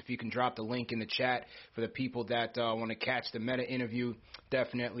mods, if you can drop the link in the chat for the people that want to catch the Meta interview,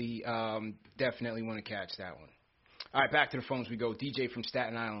 definitely want to catch that one. All right, back to the phones we go. DJ from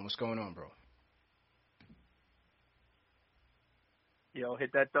Staten Island, what's going on, bro? Yo,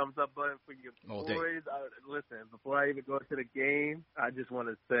 hit that thumbs up button for your boys. Listen, before I even go to the game, I just want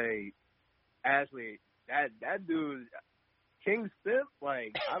to say, Ashley, that dude, King Simp,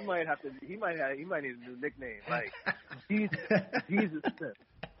 like he might need a new nickname, like Jesus Simp,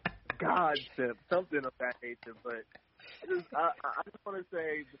 God Simp, something of that nature. But I just want to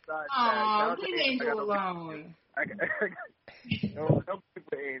say, besides that, leave Angel alone. Don't keep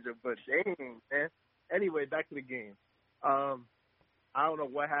the Angel, but dang, man. Anyway, back to the game. I don't know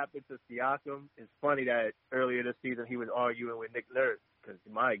what happened to Siakam. It's funny that earlier this season he was arguing with Nick Nurse because,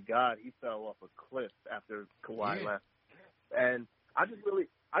 my God, he fell off a cliff after Kawhi left. And I just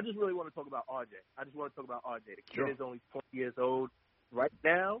really want to talk about RJ. The kid is only 20 years old. Right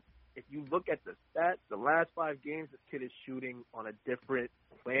now, if you look at the stats, the last 5 games, this kid is shooting on a different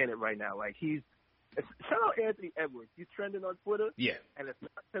planet right now. Like, shout out Anthony Edwards. He's trending on Twitter. Yeah. And it's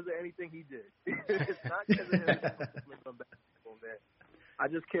not because of anything he did. It's not because of anything on basketball, man. I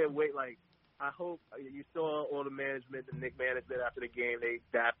just can't wait. Like, I hope you saw all the management, the Knicks management after the game. They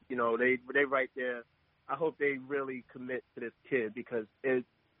right there. I hope they really commit to this kid because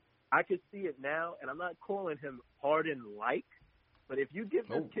I can see it now, and I'm not calling him Harden-like, but if you give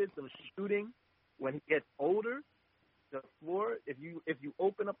this kid some shooting when he gets older, the floor, if you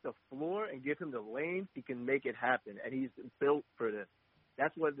open up the floor and give him the lanes, he can make it happen, and he's built for this.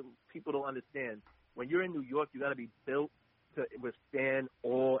 That's what people don't understand. When you're in New York, you got to be built to withstand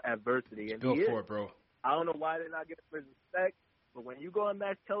all adversity. And built for it, bro. I don't know why they're not getting his respect, but when you go on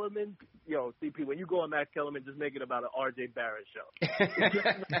Max Kellerman, CP, when you go on Max Kellerman, just make it about an R.J. Barrett show.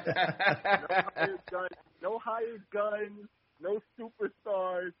 No hired guns, no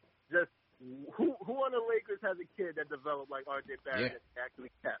superstars, just who on the Lakers has a kid that developed like R.J. Barrett and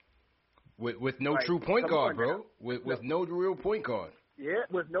actually kept? With no true point guard, bro. With no real point guard. Yeah,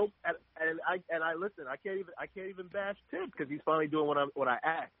 with no, and I listen. I can't even bash Tim because he's finally doing what I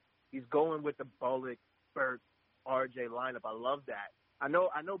asked. He's going with the Bullock, Burks, RJ lineup. I love that. I know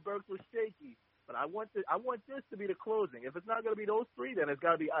Burks was shaky, but I want this to be the closing. If it's not going to be those three, then it's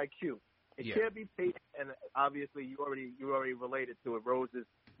got to be IQ. It can't be Peyton, and obviously you already related to it.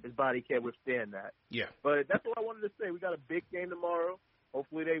 His body can't withstand that. Yeah. But that's what I wanted to say. We got a big game tomorrow.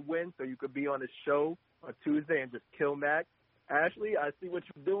 Hopefully they win, so you could be on the show on Tuesday and just kill Mac. Ashley, I see what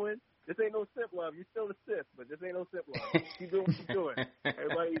you're doing. This ain't no sip love. You're still a sip, but this ain't no sip love. Keep doing what you're doing.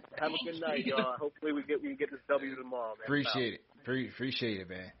 Everybody have a good night, y'all. Hopefully we get this W tomorrow, man. Appreciate it. Appreciate it,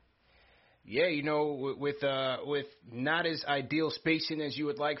 man. Yeah, you know, with not as ideal spacing as you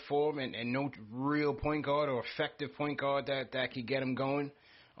would like for him, and no real point guard or effective point guard that could get him going,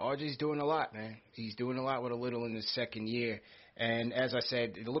 RJ's doing a lot, man. He's doing a lot with a little in his second year. And as I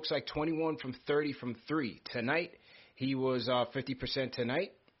said, it looks like 21 from 30 from 3. Tonight, he was 50%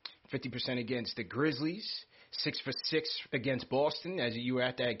 tonight, 50% against the Grizzlies, 6 for 6 against Boston, as you were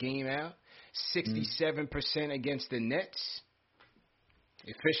at that game, Al, 67% against the Nets.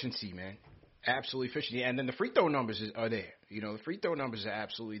 Efficiency, man. Absolutely efficiency. And then the free throw numbers are there. You know, the free throw numbers are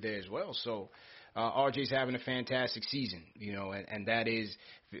absolutely there as well. So RJ's having a fantastic season, you know, and that is,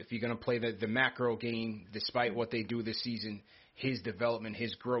 if you're going to play the macro game, despite what they do this season, his development,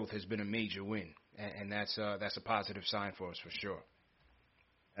 his growth has been a major win. And that's a positive sign for us for sure.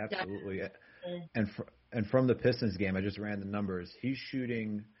 Absolutely. And from the Pistons game, I just ran the numbers. He's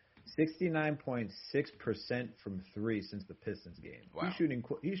shooting 69.6% from 3 since the Pistons game. Wow.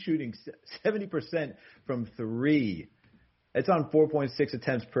 He's shooting 70% from 3. It's on 4.6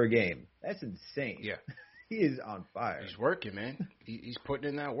 attempts per game. That's insane. Yeah. He is on fire. He's working, man. He's putting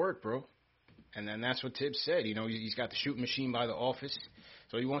in that work, bro. And then that's what Tibbs said. You know, he's got the shooting machine by the office,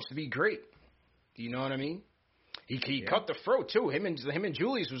 so he wants to be great. You know what I mean? He cut the throat too. Him and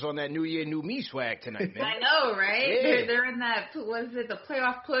Julius was on that New Year, New Me swag tonight, man. I know, right? Yeah. They're in that, was it the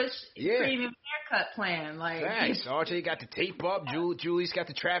playoff push premium haircut plan? Like, thanks. RJ got the tape up. Julius got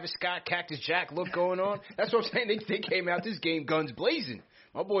the Travis Scott Cactus Jack look going on. That's what I'm saying. They came out this game guns blazing.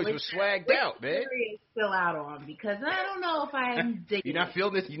 My boys were swagged out, man. Is still out on because I don't know if I'm digging. You're not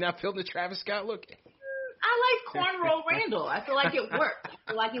feeling the Travis Scott look? I like cornrow Randall. I feel like it worked. I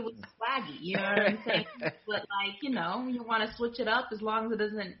feel like it was swaggy. You know what I'm saying? But like, you know, you want to switch it up as long as it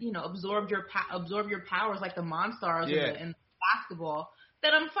doesn't, you know, absorb your powers like the Monstars in basketball.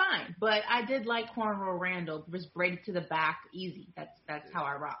 Then I'm fine. But I did like cornrow Randall. Just braid it to the back, easy. That's how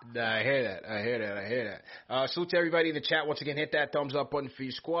I rock. Nah, I hear that. Salute to everybody in the chat. Once again, hit that thumbs up button for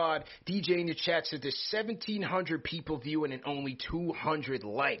your squad. DJ in the chat said there's 1,700 people viewing and only 200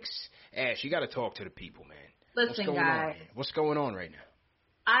 likes. Ash, you got to talk to the people, man. Listen, guys. What's going on right now?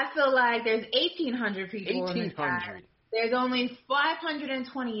 I feel like there's 1,800 people in the chat. 1,800. There's only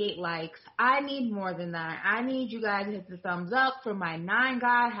 528 likes. I need more than that. I need you guys to hit the thumbs up for my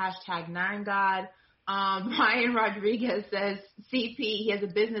 9God, #9God. Ryan Rodriguez says, CP, he has a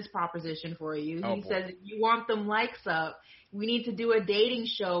business proposition for you. He says, if you want them likes up, we need to do a dating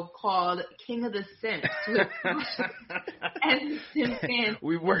show called King of the Simps. And Simp fans.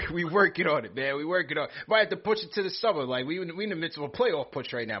 We working on it, man. We working on it. Might have to push it to the summer. Like, we in the midst of a playoff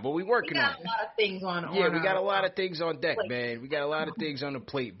push right now, but we working on it. We got a lot of things on. Yeah, we got a lot of things on deck, man. We got a lot of things on the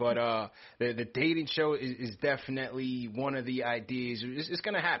plate, but the dating show is definitely one of the ideas. It's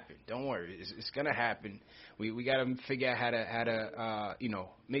gonna happen. Don't worry, it's gonna happen. We got to figure out how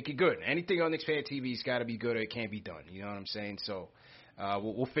to make it good. Anything on Knicks Fan TV's got to be good or it can't be done. You know what I'm saying? So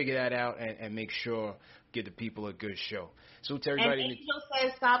we'll figure that out and make sure give the people a good show. So to everybody, and Angel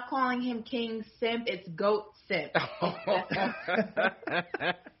says stop calling him King Simp. It's Goat Simp.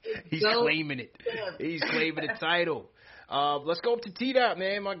 He's claiming it. He's claiming the title. Let's go up to T-Dot,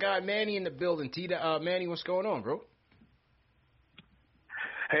 man. My guy Manny in the building. T-Dot, Manny, what's going on, bro?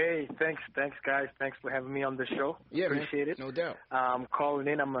 Hey, thanks, guys. Thanks for having me on the show. Yeah, appreciate it. No doubt. Calling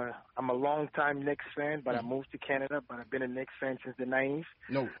in. I'm a long-time Knicks fan, but I moved to Canada. But I've been a Knicks fan since the '90s.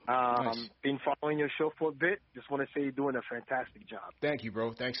 Nice. Been following your show for a bit. Just want to say you're doing a fantastic job. Thank you,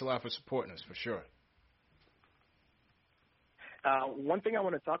 bro. Thanks a lot for supporting us, for sure. One thing I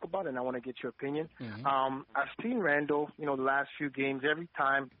want to talk about, and I want to get your opinion. Mm-hmm. I've seen Randall, the last few games. Every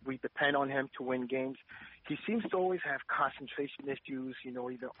time we depend on him to win games, he seems to always have concentration issues,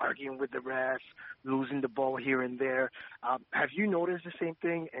 either arguing with the refs, losing the ball here and there. Have you noticed the same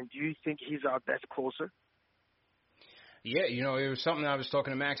thing, and do you think he's our best closer? Yeah, it was something I was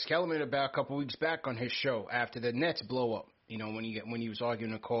talking to Max Kellerman about a couple weeks back on his show after the Nets blow up. You know, when he was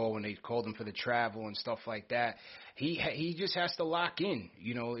arguing the call, when they called him for the travel and stuff like that, he just has to lock in.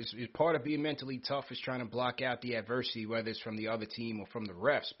 You know, it's part of being mentally tough is trying to block out the adversity, whether it's from the other team or from the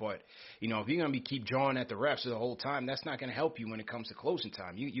refs. But, you know, if you're going to keep drawing at the refs the whole time, that's not going to help you when it comes to closing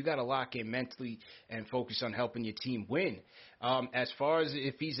time. You got to lock in mentally and focus on helping your team win. As far as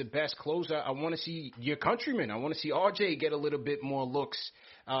if he's the best closer, I want to see your countryman. I want to see RJ get a little bit more looks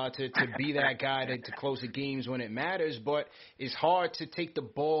to be that guy to close the games when it matters. But it's hard to take the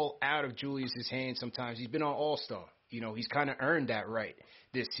ball out of Julius's hands sometimes. He's been on All-Star. You know, he's kind of earned that right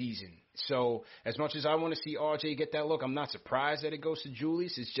this season. So as much as I want to see RJ get that look, I'm not surprised that it goes to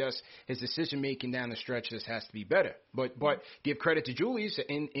Julius. It's just his decision-making down the stretch just has to be better. But give credit to Julius.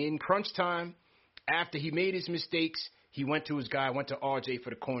 In crunch time, after he made his mistakes, he went to his guy, went to RJ for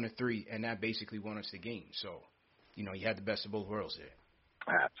the corner three, and that basically won us the game. So, you know, he had the best of both worlds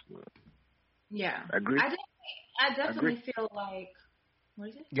there. Absolutely. Yeah. Agree. I definitely feel like – what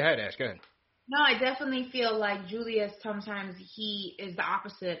is it? Go ahead, Ash. Go ahead. No, I definitely feel like Julius, sometimes he is the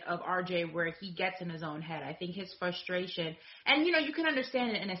opposite of RJ where he gets in his own head. I think his frustration – and, you know, you can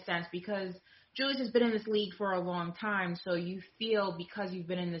understand it in a sense because Julius has been in this league for a long time, so you feel because you've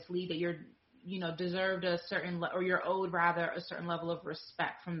been in this league that you're – you know, deserved a certain, or you're owed rather a certain level of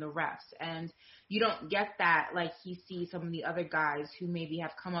respect from the refs. And you don't get that like he sees some of the other guys who maybe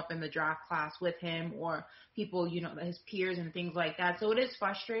have come up in the draft class with him or people, you know, his peers and things like that. So it is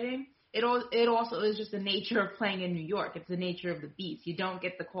frustrating. It also is just the nature of playing in New York. It's the nature of the beast. You don't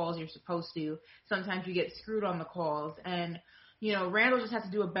get the calls you're supposed to. Sometimes you get screwed on the calls. And, you know, Randall just has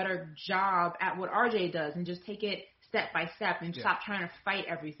to do a better job at what RJ does and just take it step by step and stop trying to fight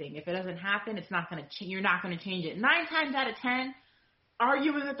everything. If it doesn't happen, it's not going to you're not going to change it. 9 times out of 10,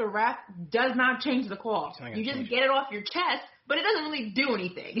 arguing with the ref does not change the call. You just get it off your chest, but it doesn't really do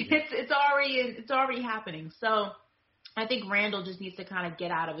anything. Yeah. It's already happening. So I think Randall just needs to kind of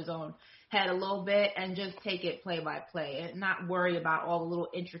get out of his own head a little bit and just take it play by play and not worry about all the little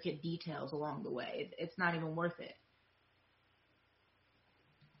intricate details along the way. It's not even worth it.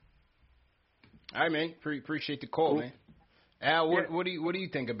 All right, man. Appreciate the call, man. Al, what do you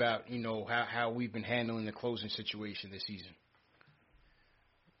think about, you know, how we've been handling the closing situation this season?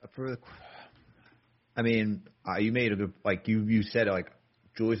 I mean, you made a good, like you said, like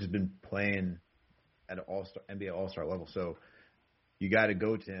Julius has been playing at an NBA All-Star level, so you got to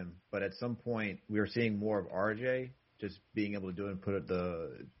go to him. But at some point, we are seeing more of RJ just being able to do it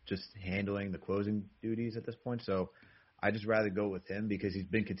and just handling the closing duties at this point. So I just rather go with him because he's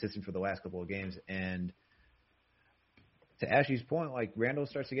been consistent for the last couple of games. And to Ashley's point, like Randall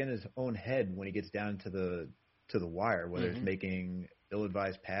starts to get in his own head when he gets down to the wire, whether it's making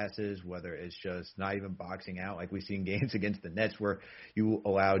ill-advised passes, whether it's just not even boxing out. Like we've seen games against the Nets where you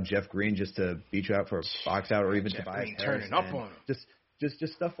allow Jeff Green just to beat you out for a box out or even Jeff Tobias Green Harris. Turning up on him.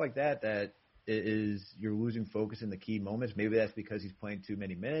 Just stuff like that is you're losing focus in the key moments. Maybe that's because he's playing too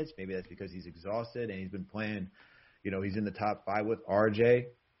many minutes. Maybe that's because he's exhausted and he's been playing – you know, he's in the top 5 with RJ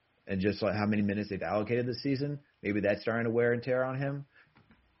and just like how many minutes they've allocated this season. Maybe that's starting to wear and tear on him.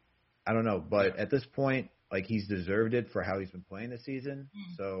 I don't know. But at this point, like he's deserved it for how he's been playing this season.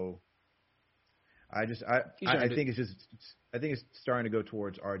 So I think it's starting to go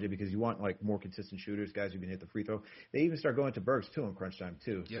towards RJ because you want like more consistent shooters, guys who can hit the free throw. They even start going to Burks too in crunch time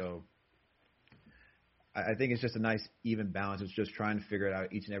too. Yeah. So I think it's just a nice even balance. It's just trying to figure it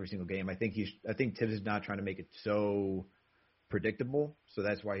out each and every single game. I think Tibbs is not trying to make it so predictable, so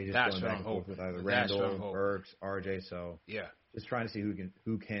that's why he's just going back and forth with either Randall, Burks, RJ. So just trying to see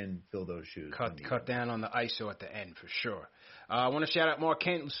who can fill those shoes. Cut down on the ISO at the end for sure. I want to shout out Mark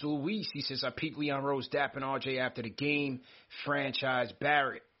Kent Luis. He says I peaked Leon Rose dapping RJ after the game. Franchise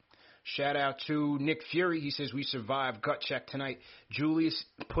Barrett. Shout out to Nick Fury. He says, we survived gut check tonight. Julius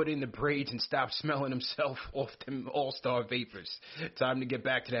put in the braids and stopped smelling himself off them all-star vapors. Time to get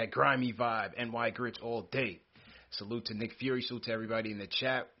back to that grimy vibe. NY Grits all day. Salute to Nick Fury. Salute to everybody in the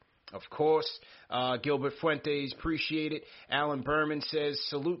chat. Of course, Gilbert Fuentes, appreciate it. Alan Berman says,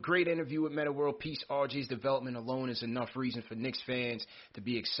 salute, great interview with Meta World Peace. RJ's development alone is enough reason for Knicks fans to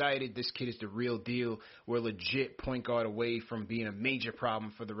be excited. This kid is the real deal. We're legit point guard away from being a major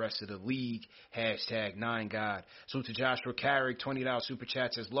problem for the rest of the league. Hashtag 9God. Salute to Joshua Carrick, $20 super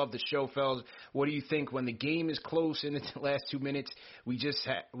chat says, love the show, fellas. What do you think when the game is close in the last 2 minutes?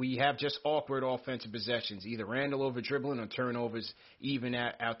 We have just awkward offensive possessions, either Randall over dribbling or turnovers, even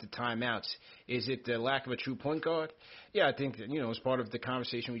out the timeouts. Is it the lack of a true point guard? Yeah, I think that, it's part of the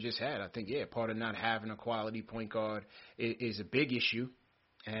conversation we just had. I think, part of not having a quality point guard is a big issue.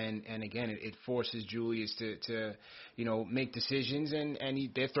 And again, it forces Julius to make decisions, and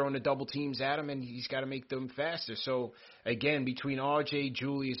they're throwing the double teams at him, and he's got to make them faster. So again, between RJ,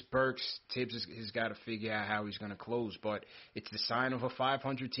 Julius, Burks, Tibbs has got to figure out how he's going to close. But it's the sign of a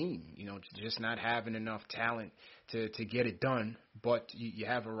 500 team, just not having enough talent to get it done. But you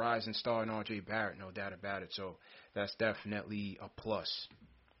have a rising star in RJ Barrett, no doubt about it. So that's definitely a plus.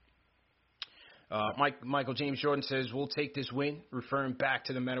 Michael James Jordan says, we'll take this win. Referring back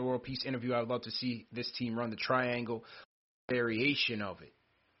to the Meta World Peace interview, I'd love to see this team run the triangle variation of it.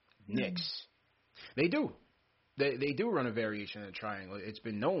 Knicks. They do. They do run a variation of the triangle. It's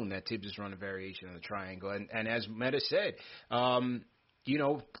been known that Tibbs has run a variation of the triangle. And as Meta said,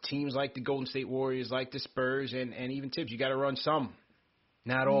 teams like the Golden State Warriors, like the Spurs, and even Tibbs, you got to run some,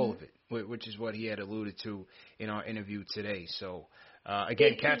 not all of it, which is what he had alluded to in our interview today. So,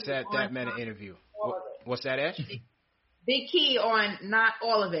 again, catch that Meta interview. What's that, Ash? Big key on not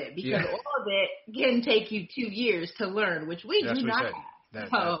all of it, because all of it can take you 2 years to learn, which we do not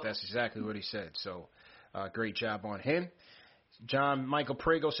have. That's exactly what he said. So, great job on him. John Michael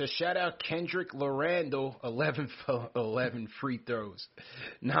Prego says, shout out Kendrick Lorando, 11 for 11 free throws.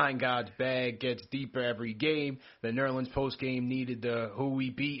 9 God's bag gets deeper every game. The Nerlens post game needed the who we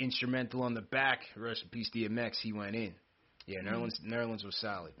beat instrumental on the back. Rest in peace, DMX. He went in. Yeah, Nerlens was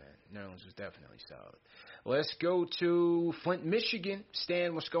solid, man. Nerlens was definitely solid. Let's go to Flint, Michigan.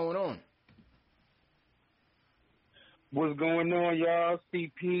 Stan, what's going on? What's going on, y'all?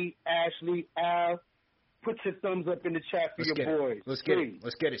 CP, Ashley, Al. Put your thumbs up in the chat for your boys. Let's get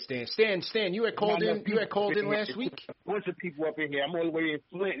it, Stan. Stan, you had called in. You had called in last week. A bunch of people up in here. I'm all the way in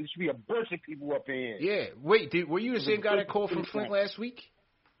Flint. There should be a bunch of people up in here. Yeah. Wait, were you the same guy that called from Flint last week?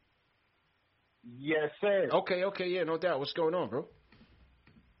 Yes, sir. Okay, yeah, no doubt. What's going on, bro?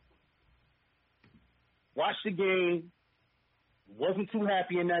 Watched the game. Wasn't too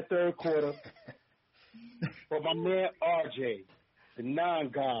happy in that third quarter. But my man RJ, the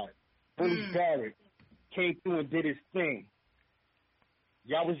non-God, Bully Barrett, came through and did his thing.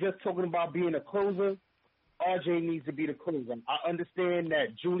 Y'all was just talking about being a closer. RJ needs to be the closer. I understand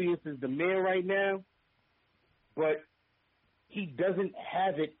that Julius is the man right now, but he doesn't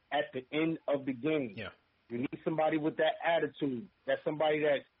have it at the end of the game. Yeah. You need somebody with that attitude. That's somebody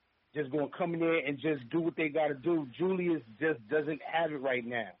that's just going to come in there and just do what they got to do. Julius just doesn't have it right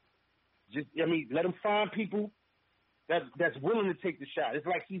now. Let him find people that's willing to take the shot. It's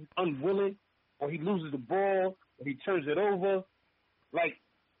like he's unwilling, or he loses the ball, or he turns it over. Like,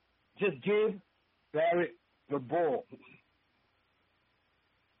 just give Barrett the ball.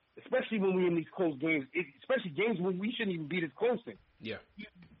 Especially when we're in these close games, especially games when we shouldn't even be this close in. Yeah.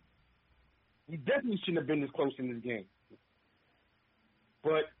 We definitely shouldn't have been this close in this game.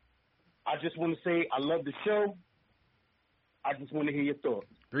 But I just want to say I love the show. I just want to hear your thoughts.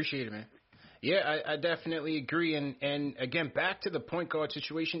 Appreciate it, man. Yeah, I definitely agree. And again, back to the point guard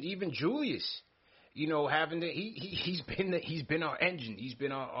situation, even Julius, he's been our engine. He's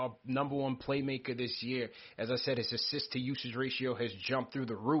been our number one playmaker this year. As I said, his assist to usage ratio has jumped through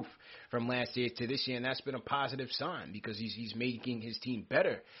the roof from last year to this year, and that's been a positive sign because he's making his team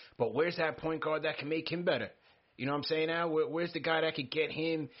better. But where's that point guard that can make him better? You know what I'm saying now? Where's the guy that could get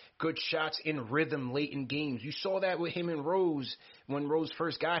him good shots in rhythm late in games? You saw that with him and Rose when Rose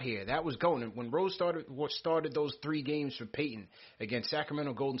first got here. That was going. When Rose started those 3 games for Peyton against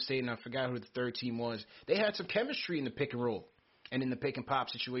Sacramento, Golden State, and I forgot who the third team was, they had some chemistry in the pick and roll and in the pick and pop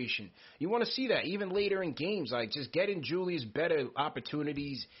situation. You want to see that even later in games, like just getting Julius better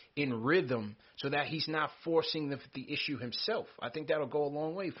opportunities in rhythm so that he's not forcing the issue himself. I think that'll go a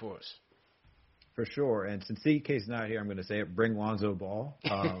long way for us. For sure. And since CK's not here, I'm going to say it. Bring Lonzo Ball.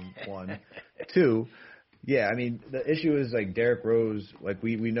 1. 2, yeah, I mean, the issue is like Derrick Rose, like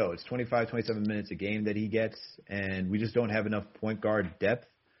we know it's 25, 27 minutes a game that he gets, and we just don't have enough point guard depth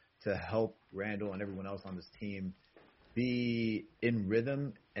to help Randall and everyone else on this team be in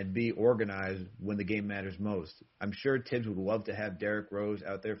rhythm and be organized when the game matters most. I'm sure Tibbs would love to have Derrick Rose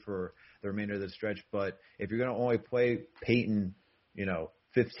out there for the remainder of the stretch, but if you're going to only play Peyton,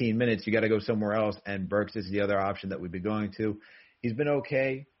 15 minutes, you got to go somewhere else, and Burks is the other option that we'd be going to. He's been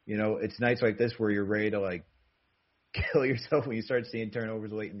okay. It's nights like this where you're ready to, like, kill yourself when you start seeing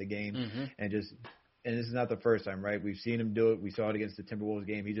turnovers late in the game. Mm-hmm. And this is not the first time, right? We've seen him do it. We saw it against the Timberwolves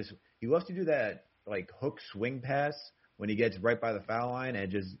game. He loves to do that, like, hook swing pass when he gets right by the foul line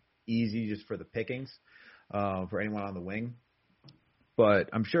and just easy just for the pickings for anyone on the wing. But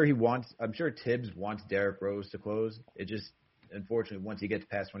I'm sure Tibbs wants Derrick Rose to close. It just, unfortunately, once he gets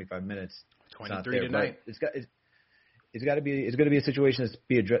past 25 minutes, 23 tonight. It's going to be a situation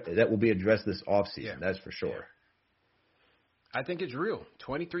that will be addressed this offseason. Yeah. That's for sure. I think it's real.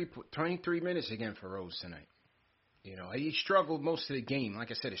 23 minutes again for Rose tonight. You know, he struggled most of the game.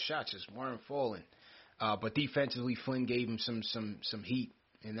 Like I said, his shots just weren't falling. But defensively, Flynn gave him some heat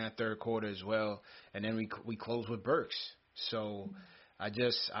in that third quarter as well. And then we closed with Burks. So I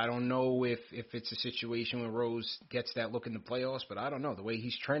don't know if it's a situation where Rose gets that look in the playoffs, but I don't know. The way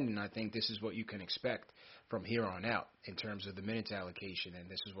he's trending, I think this is what you can expect from here on out in terms of the minutes allocation, and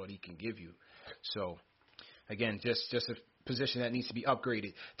this is what he can give you. So, again, just a position that needs to be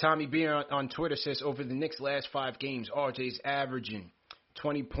upgraded. Tommy Beer on Twitter says, over the Knicks' last 5 games, RJ's averaging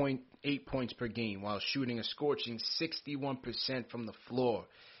 20.8 points per game while shooting a scorching 61% from the floor,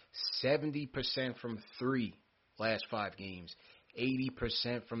 70% from 3 last 5 games,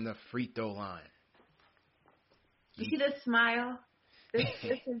 80% from the free throw line. You see the smile? This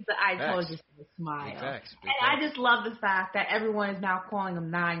is the I told you so smile. Facts. And I just love the fact that everyone is now calling him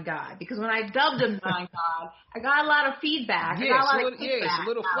Nine God, because when I dubbed him Nine God, I got a lot of feedback. It's a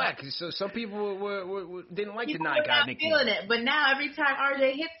little flack. So some people didn't like the Nine God nickname. Feeling it, but now every time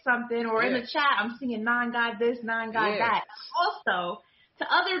RJ hits something or in the chat, I'm seeing Nine God this, Nine God that. Also, to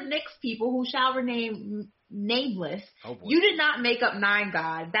other Knicks people who shall remain nameless, you did not make up Nine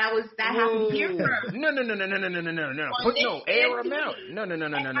God. That happened here first. No. Air him out. No. I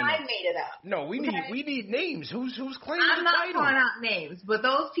made it up. No, we need names. Who's claiming I'm the not title? calling out names, but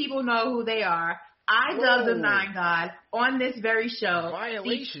those people know who they are. I dubbed them Nine God on this very show.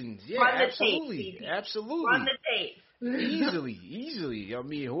 Violations. Absolutely. Run the tape. Easily. I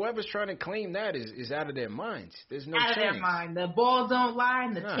mean, whoever's trying to claim that is out of their minds. There's no chance. Out of their mind. The ball don't lie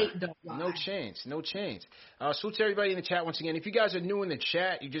and the tape don't lie. No chance. Salute to everybody in the chat once again. If you guys are new in the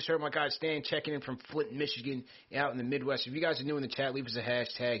chat, you just heard my guy Stan checking in from Flint, Michigan, out in the Midwest. If you guys are new in the chat, leave us a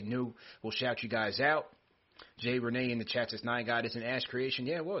hashtag new. We'll shout you guys out. Jay Renee in the chat says Nine God is an ass creation.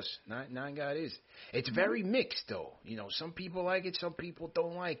 Yeah, it was. Nine God is. It's very mixed, though. You know, some people like it, some people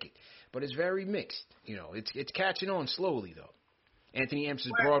don't like it. But it's very mixed. You know, it's catching on slowly, though. Anthony M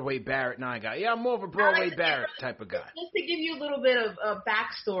says Broadway Barrett, Nine God. Yeah, I'm more of a Broadway Barrett type of guy. Just to give you a little bit of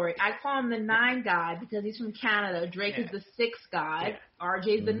backstory, I call him the Nine God because he's from Canada. Drake is the 6 God.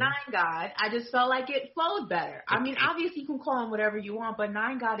 RJ's the 9 God. I just felt like it flowed better. I mean, obviously you can call him whatever you want, but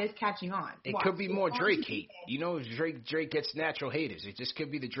 9 God is catching on. It could be more Drake hate. You know, Drake gets natural haters. It just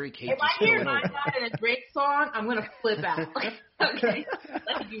could be the Drake hate. If I hear 9 God in a Drake song, I'm going to flip out. Okay?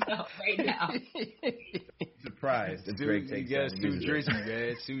 Let you know right now. Surprised. Drake takes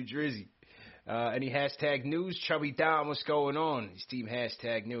Sue Drizzy. Any hashtag news? Chubby Dom, what's going on? His team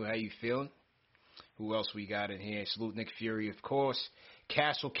hashtag new. How you feeling? Who else we got in here? Salute Nick Fury, of course.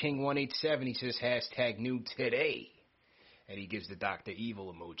 Castle King 187. He says hashtag new today, and he gives the Dr.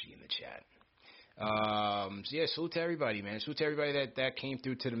 Evil emoji in the chat. Salute to everybody, man. Salute to everybody that came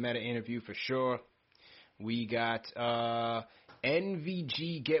through to the Meta interview for sure. We got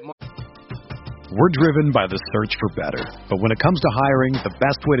NVG Get Money. We're driven by the search for better. But when it comes to hiring, the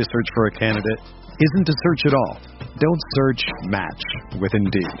best way to search for a candidate isn't to search at all. Don't search, match with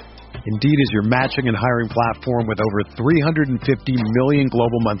Indeed. Indeed is your matching and hiring platform with over 350 million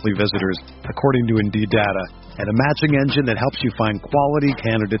global monthly visitors, according to Indeed data, and a matching engine that helps you find quality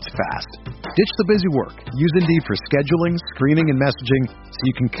candidates fast. Ditch the busy work. Use Indeed for scheduling, screening, and messaging so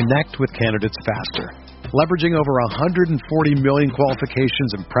you can connect with candidates faster. Leveraging over 140 million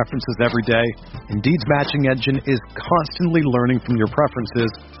qualifications and preferences every day, Indeed's matching engine is constantly learning from your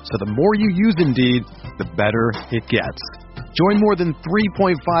preferences, so the more you use Indeed, the better it gets. Join more than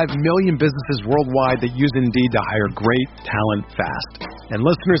 3.5 million businesses worldwide that use Indeed to hire great talent fast. And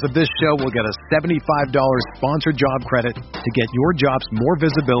listeners of this show will get a $75 sponsored job credit to get your jobs more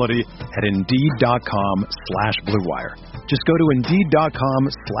visibility at Indeed.com/Blue Wire. Just go to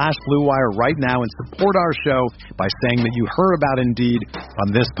Indeed.com/Blue Wire right now and support our show by saying that you heard about Indeed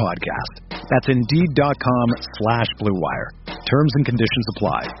on this podcast. That's Indeed.com/Blue Wire. Terms and conditions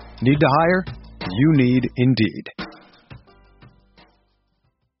apply. Need to hire? You need Indeed.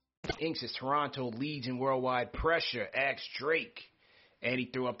 Inks is Toronto leads in worldwide pressure. Ask Drake. And he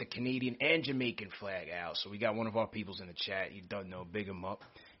threw up the Canadian and Jamaican flag out. So we got one of our peoples in the chat. You don't know, big him up.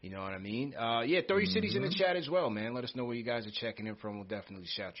 You know what I mean? Throw your cities in the chat as well, man. Let us know where you guys are checking in from. We'll definitely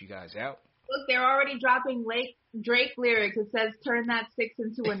shout you guys out. Look, they're already dropping Drake lyrics. It says, turn that 6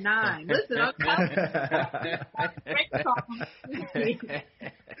 into a 9. Listen, I'm telling you.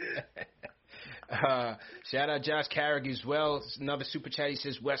 Shout out Josh Carrick as well. Another super chat. He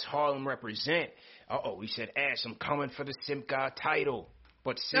says, West Harlem represent. He said, Ash, I'm coming for the Simp God title.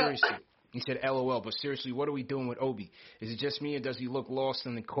 But seriously, he said, LOL, but seriously, what are we doing with Obi? Is it just me or does he look lost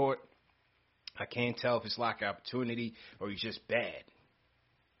in the court? I can't tell if it's lack of opportunity or he's just bad.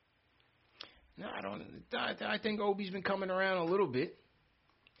 No, I think Obi's been coming around a little bit.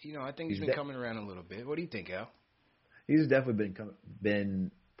 I think he's been coming around a little bit. What do you think, Al? He's definitely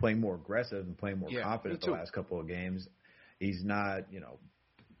been playing more aggressive and playing more confident the last couple of games. He's not,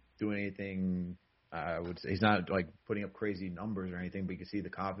 doing anything. I would say he's not like putting up crazy numbers or anything, but you can see the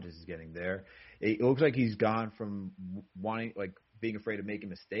confidence is getting there. It looks like he's gone from being afraid of making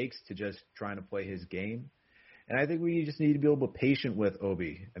mistakes to just trying to play his game. And I think we just need to be a little bit patient with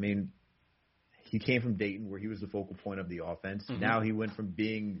Obi. I mean, he came from Dayton where he was the focal point of the offense. Mm-hmm. Now he went from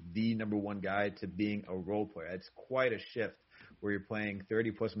being the number one guy to being a role player. It's quite a shift where you're playing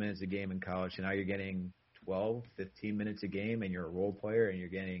 30-plus minutes a game in college, and now you're getting 12, 15 minutes a game, and you're a role player, and you're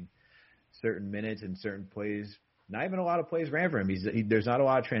getting certain minutes and certain plays. Not even a lot of plays ran for him. There's not a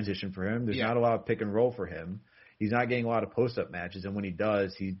lot of transition for him. There's not a lot of pick and roll for him. He's not getting a lot of post-up matches, and when he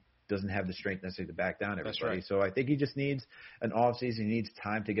does, he doesn't have the strength necessarily to back down everybody. That's right. So I think he just needs an offseason. He needs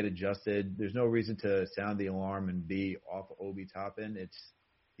time to get adjusted. There's no reason to sound the alarm and be off of Obi Toppin.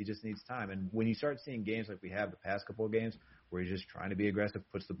 He just needs time. And when you start seeing games like we have the past couple of games where he's just trying to be aggressive,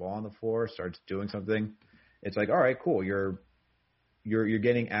 puts the ball on the floor, starts doing something, it's like, all right, cool. You're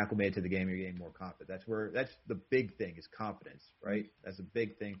getting acclimated to the game. You're getting more confident. That's the big thing is confidence, right? That's a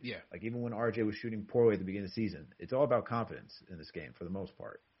big thing. Yeah. Like even when RJ was shooting poorly at the beginning of the season, it's all about confidence in this game for the most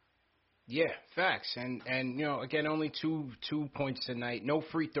part. Yeah, facts. And again, only two points tonight. No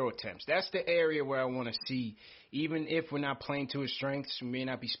free throw attempts. That's the area where I want to see, even if we're not playing to his strengths, we may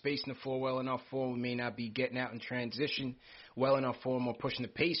not be spacing the floor well enough for him. We may not be getting out in transition well enough for him or pushing the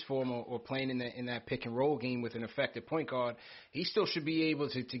pace for him or playing in that pick and roll game with an effective point guard. He still should be able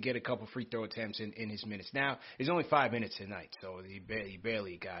to get a couple free throw attempts in his minutes. Now, there's only 5 minutes tonight, so he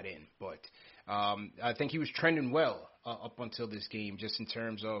barely got in. But I think he was trending well up until this game, just in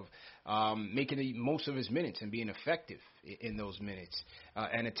terms of making the most of his minutes and being effective in those minutes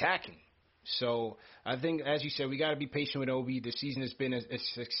and attacking. So I think, as you said, we got to be patient with Obi. The season has been a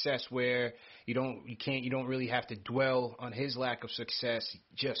success where you don't really have to dwell on his lack of success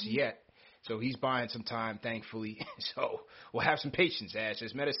just yet. So he's buying some time, thankfully. So we'll have some patience, Ash.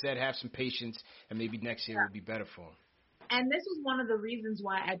 As Meta said, have some patience, and maybe next year will be better for him. And this was one of the reasons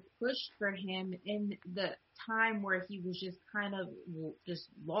why I pushed for him in the time where he was just kind of just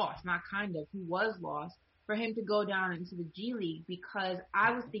lost, not kind of, he was lost, for him to go down into the G League, because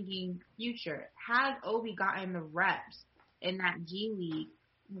I was thinking future. Had Obi gotten the reps in that G League,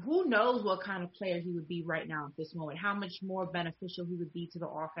 who knows what kind of player he would be right now at this moment, how much more beneficial he would be to the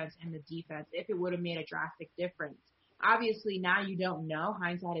offense and the defense if it would have made a drastic difference. Obviously, now you don't know.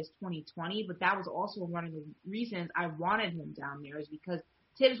 Hindsight is 20/20, but that was also one of the reasons I wanted him down there, is because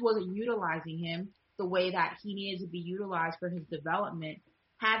Tibbs wasn't utilizing him the way that he needed to be utilized for his development.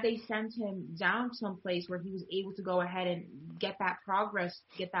 Had they sent him down someplace where he was able to go ahead and get that progress,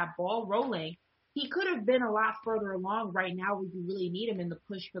 get that ball rolling, he could have been a lot further along right now where you really need him in the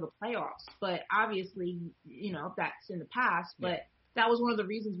push for the playoffs. But obviously, that's in the past. But that was one of the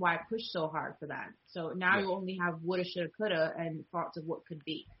reasons why I pushed so hard for that. So now you only have woulda, shoulda, coulda, and thoughts of what could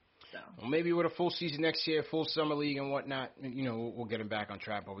be. So well, maybe with a full season next year, full summer league and whatnot, we'll get him back on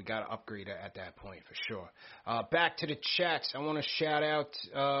track. But we got to upgrade at that point for sure. Back to the chats. I want to shout out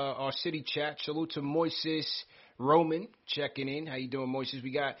our city chat. Salute to Moises Roman checking in. How you doing, Moises?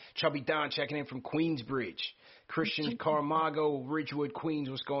 We got Chubby Don checking in from Queensbridge. Christian Carmago, Ridgewood, Queens.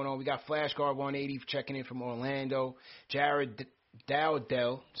 What's going on? We got Flashguard 180 checking in from Orlando. Jared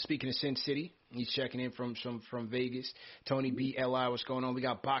Dowdell, speaking of Sin City, he's checking in from Vegas. Tony B. L.I., what's going on? We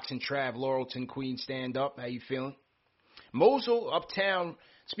got Boxing Trav, Laurelton, Queens, stand up. How you feeling? Mosul, Uptown,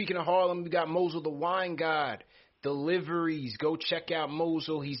 speaking of Harlem, we got Mosul, the wine god. Deliveries, go check out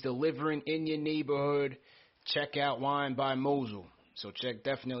Mosul. He's delivering in your neighborhood. Check out Wine by Mosul. So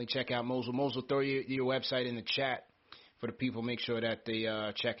definitely check out Mosul. Mosul, throw your website in the chat for the people. Make sure that they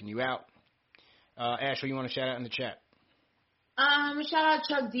checking you out. Ashley, you want to shout out in the chat? Shout out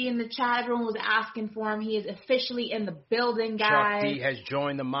Chuck D in the chat. Everyone was asking for him. He is officially in the building, guys. Chuck D has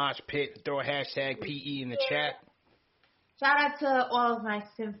joined the mosh pit. Throw a hashtag PE in the chat. Shout out to all of my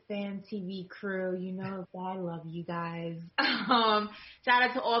SimFan TV crew. You know that I love you guys. Shout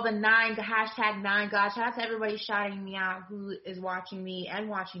out to all the hashtag 9 guys. Shout out to everybody shouting me out who is watching me and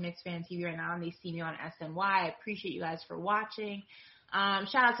watching Knicks Fan TV right now, and they see me on SNY. I appreciate you guys for watching.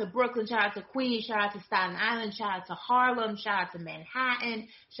 Shout out to Brooklyn, shout out to Queens, shout out to Staten Island, shout out to Harlem, shout out to Manhattan,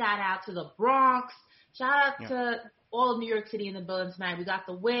 shout out to the Bronx, shout out to all of New York City in the building tonight. We got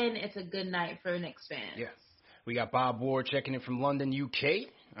the win. It's a good night for Knicks fans. Yeah. We got Bob Ward checking in from London, UK.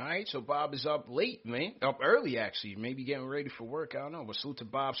 All right, so Bob is up late, man. Up early, actually. Maybe getting ready for work. I don't know. But salute to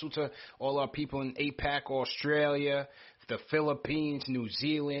Bob. Salute to all our people in APAC, Australia, the Philippines, New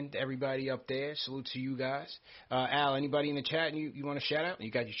Zealand, everybody up there. Salute to you guys. Al, anybody in the chat you want to shout out?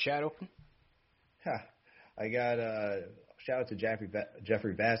 You got your chat open? I got shout out to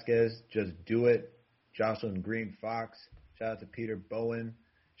Jeffrey Vasquez, Just Do It, Jocelyn Green Fox. Shout out to Peter Bowen.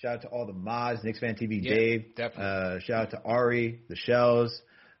 Shout out to all the mods, Knicks Fan TV, Dave. Definitely. Shout out to Ari, the Shells,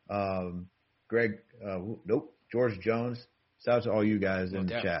 Greg, George Jones. Shout out to all you guys in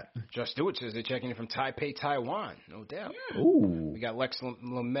the chat. Just Do It says they're checking in from Taipei, Taiwan. No doubt. Ooh. We got Lex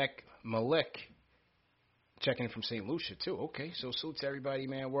Malek checking in from St. Lucia, too. Okay, so salute to everybody,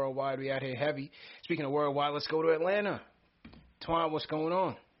 man. Worldwide, we out here heavy. Speaking of worldwide, let's go to Atlanta. Twan, what's going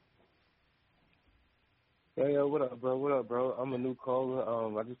on? Hey, what up, bro? I'm a new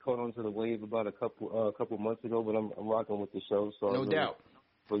caller. I just caught on to the wave about a couple months ago, but I'm rocking with the show. So no doubt.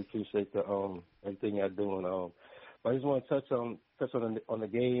 Really appreciate the everything y'all doing. I just want to touch on the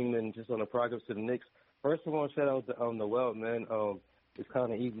game and just on the progress of the Knicks. First, I want to shout out to Noel, man. It's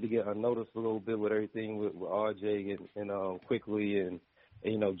kind of easy to get unnoticed a little bit with everything with RJ and Quickly and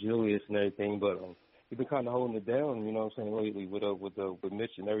Julius and everything, but he's been kind of holding it down, you know what I'm saying, lately with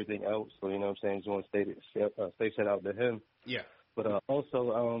Mitch and everything else. So, you know what I'm saying, just want to stay shout out to him. Yeah. But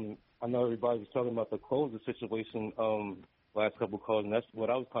also, I know everybody was talking about the closer situation last couple of calls, and that's what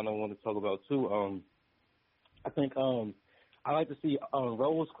I was kind of wanting to talk about too. I think I like to see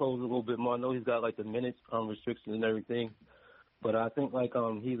Rose close a little bit more. I know he's got like the minutes restrictions and everything, but I think like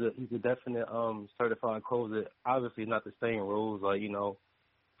he's a definite certified closer. Obviously not the same Rose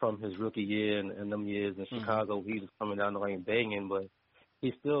from his rookie year and them years in Chicago. He was coming down the lane banging, but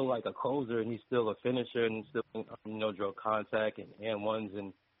he's still like a closer and he's still a finisher and still draw contact and ones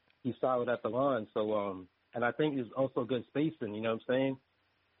and he's solid at the line. So and I think he's also good spacing. You know what I'm saying?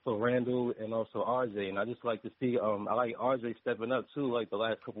 For Randall and also RJ, and I just like to see I like RJ stepping up too, like the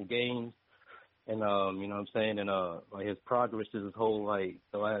last couple games, and you know what I'm saying, and like his progress to his whole like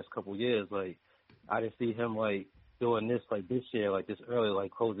the last couple years, like I didn't see him like doing this like this year, like this early,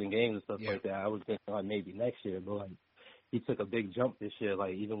 like closing games and stuff like that. I was thinking like maybe next year, but like he took a big jump this year,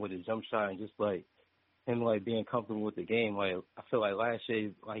 like even with his jump shot and just like him like being comfortable with the game. Like I feel like last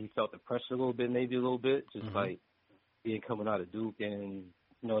year like he felt the pressure a little bit, just like being coming out of Duke and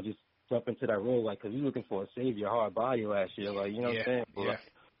just jump into that role, like, because you're looking for a savior, hard body last year, like, you know what I'm saying? But, like,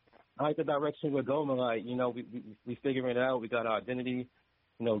 I like the direction we're going, like, we figuring it out. We got our identity.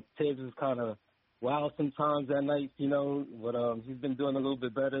 Tibbs is kind of wild sometimes at night, but he's been doing a little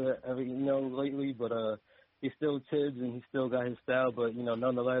bit better lately, but he's still Tibbs and he still got his style, but,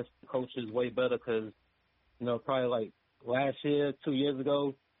 nonetheless, the coach is way better because, probably like last year, 2 years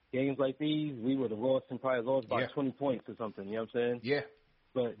ago, games like these, we would have lost by 20 points or something, you know what I'm saying? Yeah.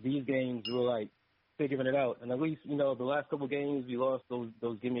 But these games, we were, like, figuring it out. And at least, the last couple of games, we lost those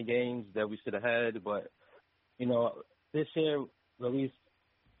gimme games that we should have had. But, this year, at least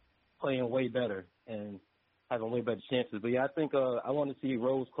playing way better and having way better chances. But, yeah, I think I want to see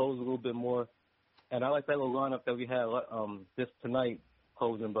Rose close a little bit more. And I like that little lineup that we had this tonight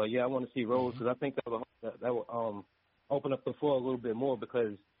closing. But, yeah, I want to see Rose because I think that will open up the floor a little bit more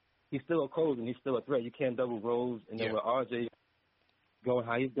because he's still a closer and he's still a threat. You can't double Rose. And then with RJ going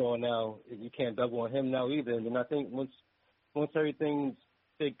how he's going now, you can't double on him now either. And I think once everything's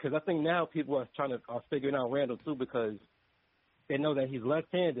big, because I think now people are figuring out Randall too because they know that he's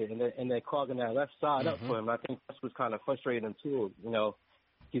left-handed and they're clogging that left side up for him. I think that's what's kind of frustrating him too.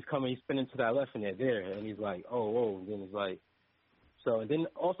 He's spinning to that left and they're there, and he's like, oh, and then it's like, so. And then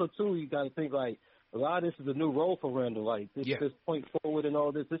also too, you got to think like a lot of this is a new role for Randall. Like this point forward and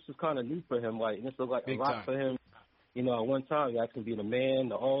all this is kind of new for him. Like and this is like big a lot time for him. At one time, you actually be the man,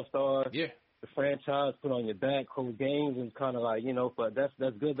 the all-star, the franchise, put on your back, close games, and kind of like, but that's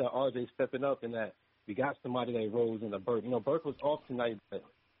good that RJ's stepping up and that we got somebody that Rose and the Burke. Burke was off tonight, but,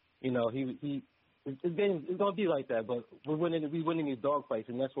 his game is going to be like that, but we're winning these dog fights,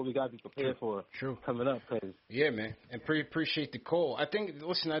 and that's what we got to be prepared for coming up. Yeah, man, and appreciate the call. I think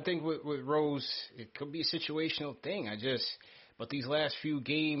with Rose, it could be a situational thing. But these last few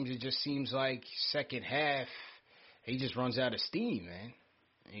games, it just seems like second half, he just runs out of steam, man.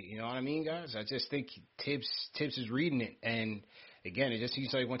 You know what I mean, guys? I just think Tibbs is reading it. And, again, it just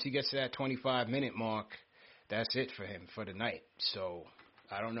seems like once he gets to that 25-minute mark, that's it for him for the night. So,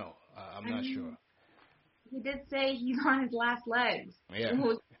 I don't know. I'm not sure. He did say he's on his last legs. Yeah.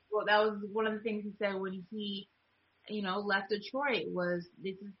 Well, that was one of the things he said when he, left Detroit was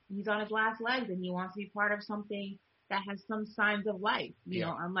he's on his last legs and he wants to be part of something that has some signs of life,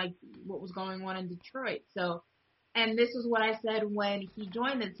 unlike what was going on in Detroit. So, and this is what I said when he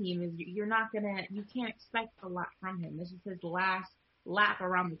joined the team is you can't expect a lot from him. This is his last lap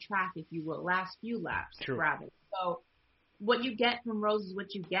around the track, if you will, last few laps, rather. So what you get from Rose is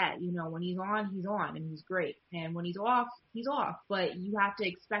what you get. You know, when he's on, and he's great. And when he's off, he's off. But you have to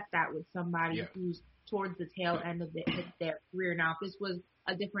expect that with somebody who's towards the tail end of their career. Now, if this was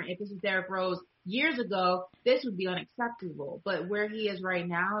Derrick Rose years ago, this would be unacceptable. But where he is right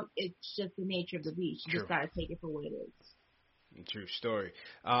now, it's just the nature of the beast. You just got to take it for what it is. True story.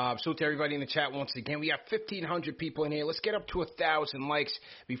 So to everybody in the chat once again, we have 1,500 people in here. Let's get up to 1,000 likes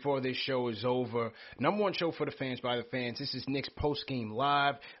before this show is over. Number one show for the fans by the fans. This is Knicks Post Game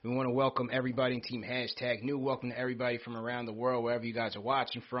Live. We want to welcome everybody in Team #New. Welcome to everybody from around the world, wherever you guys are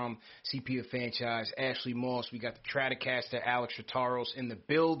watching from. CP the Franchise, Ashley Moss. We got the Stratocaster, Alex Trataros in the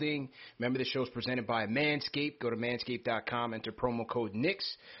building. Remember, the show's presented by Manscaped. Go to manscaped.com, enter promo code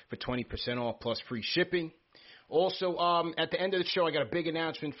Knicks for 20% off plus free shipping. Also, at the end of the show, I got a big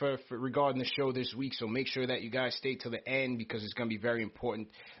announcement for regarding the show this week, so make sure that you guys stay till the end because it's going to be very important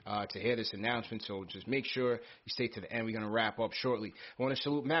to hear this announcement. So just make sure you stay to the end. We're going to wrap up shortly. I want to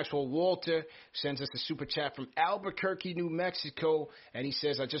salute Maxwell Walter, sends us a super chat from Albuquerque, New Mexico, and he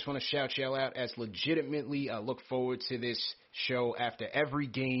says, I just want to shout y'all out as legitimately I look forward to this show after every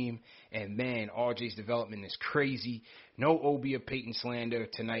game, and man, RJ's development is crazy. No Obi or Peyton slander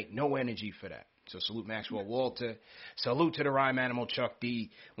tonight, no energy for that. So salute Maxwell Walter. Salute to the rhyme animal Chuck D.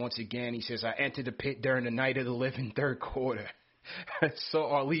 Once again, he says, I entered the pit during the night of the living third quarter. Saw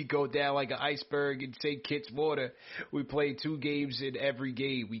our league go down like an iceberg in St. Kitts water. We played 2 games in every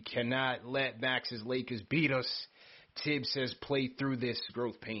game. We cannot let Max's Lakers beat us. Tibbs says, play through this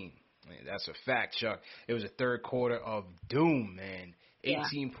growth pain. Man, that's a fact, Chuck. It was a third quarter of doom, man.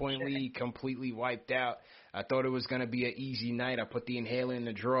 18-point lead, completely wiped out. I thought it was going to be an easy night. I put the inhaler in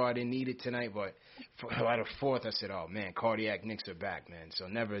the drawer. I didn't need it tonight, but by the fourth, I said, oh, man, cardiac Knicks are back, man. So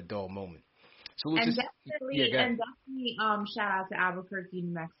never a dull moment. So Definitely shout out to Albuquerque,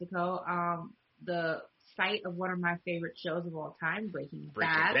 New Mexico. The site of one of my favorite shows of all time, Breaking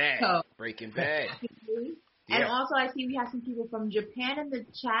Bad. Breaking Bad. And also, I see we have some people from Japan in the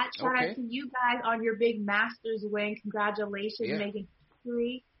chat. Shout out to you guys on your big Masters win. Congratulations, making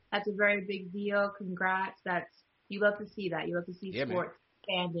history. That's a very big deal. Congrats. You love to see that. You love to see sports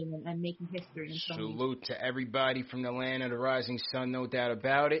expanding and making history. Salute to everybody from the land of the rising sun, no doubt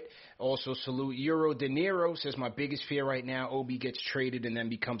about it. Also, salute Euro De Niro. Says, my biggest fear right now, Obi gets traded and then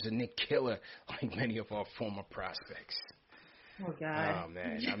becomes a Knick killer like many of our former prospects. Oh, God. Oh,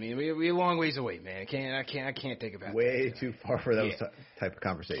 man. I mean, we're a long ways away, man. I can't think about that. Way too far for those type of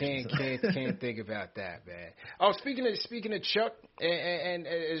conversations. Can't think about that, man. Oh, speaking of Chuck and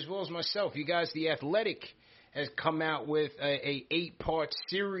as well as myself, you guys, The Athletic has come out with a 8-part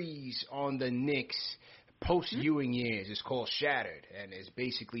series on the Knicks post-Ewing years. It's called Shattered, and it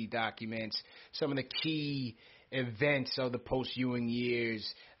basically documents some of the key events of the post-Ewing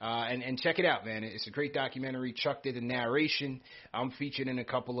years. And check it out, man. It's a great documentary. Chuck did the narration. I'm featured in a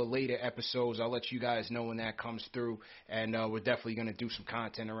couple of later episodes. I'll let you guys know when that comes through. And we're definitely going to do some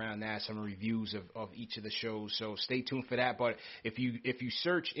content around that, some reviews of each of the shows. So stay tuned for that. But if you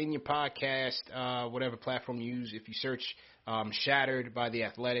search in your podcast, whatever platform you use, if you search Shattered by The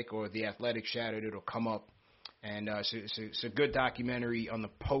Athletic or The Athletic Shattered, it'll come up. And it's a good documentary on the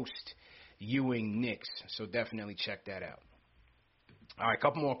post-Ewing Knicks. So definitely check that out. All right, a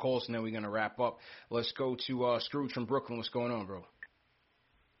couple more calls, and then we're going to wrap up. Let's go to Scrooge from Brooklyn. What's going on, bro?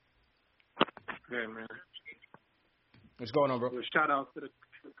 Hey, man. What's going on, bro? Well, shout out to the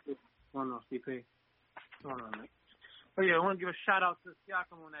CP. Hold on, man. Oh, yeah, I want to give a shout out to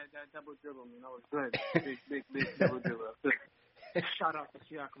Siakam on that double dribble. You know, it's good. Big double dribble. Shout out to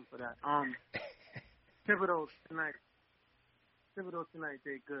Siakam for that. Thibodeau tonight,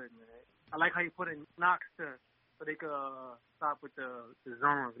 did good, man. I like how you put in Knox so they could stop with the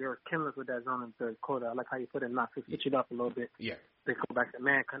zones. They were killing with that zone in the third quarter. I like how you put in Knox to switch it up a little bit. Yeah. They go back to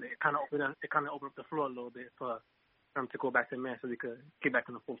man. It kind of opened up the floor a little bit for them to go back to man so they could get back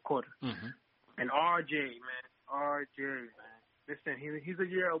in the fourth quarter. Mm-hmm. And RJ, man. Listen, he's a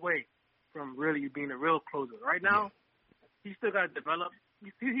year away from really being a real closer. Right now, he still got to develop.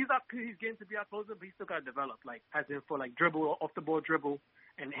 He's getting to be our closer, but he still got to develop. Like as in for like dribble, off the ball dribble,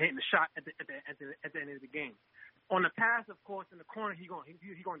 and hitting the shot at the end of the game. On the pass, of course, in the corner, he gonna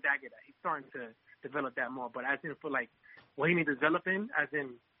dagger that. He's starting to develop that more. But as in for like what he needs to develop in, as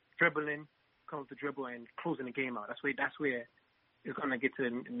in dribbling, coming to dribble and closing the game out. That's where it's gonna get to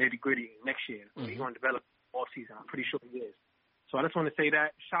the nitty gritty next year. Mm-hmm. He's gonna develop all season. I'm pretty sure he is. So I just want to say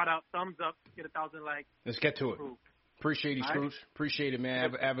that. Shout out, thumbs up, get 1,000 likes. Let's get to it. Appreciate you, Scrooge. Appreciate it,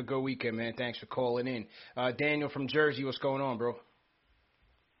 man. Have a good weekend, man. Thanks for calling in. Daniel from Jersey, what's going on, bro?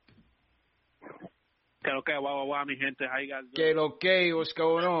 Okay, mi gente. How you guys doing? Okay, what's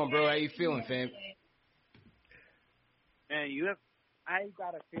going on, bro? How you feeling, fam? Man, I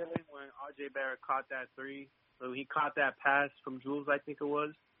got a feeling when R.J. Barrett caught that three, so he caught that pass from Jules, I think it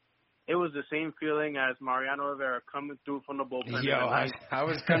was the same feeling as Mariano Rivera coming through from the bullpen. Yo, I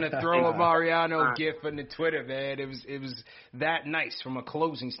was going to throw a Mariano gif on the Twitter, man. It was that nice from a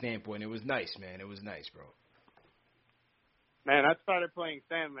closing standpoint. It was nice, man. It was nice, bro. Man, I started playing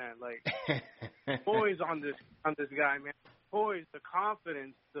Sandman. Like, poise on this guy, man. Poise, the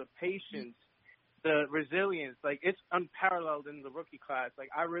confidence, the patience, the resilience. Like, it's unparalleled in the rookie class. Like,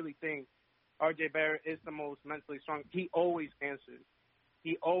 I really think R.J. Barrett is the most mentally strong. He always answers.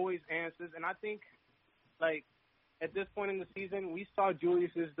 And I think, like, at this point in the season, we saw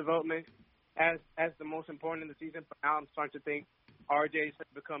Julius's development as the most important in the season. But now I'm starting to think RJ's has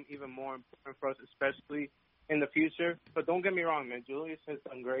become even more important for us, especially in the future. But don't get me wrong, man. Julius has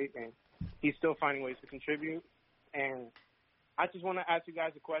done great, and he's still finding ways to contribute. And I just want to ask you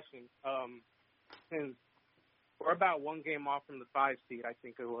guys a question. Since we're about one game off from the 5 seed, I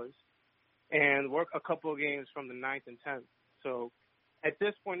think it was, and we're a couple of games from the 9th and 10th. So at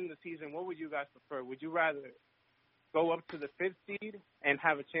this point in the season, what would you guys prefer? Would you rather go up to the 5th seed and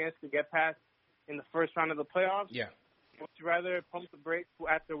have a chance to get past in the first round of the playoffs? Yeah. Would you rather pump the brakes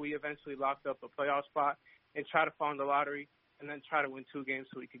after we eventually locked up a playoff spot and try to fall in the lottery and then try to win 2 games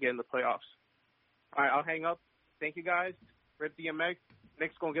so we could get in the playoffs? All right, I'll hang up. Thank you, guys. Rip DMX.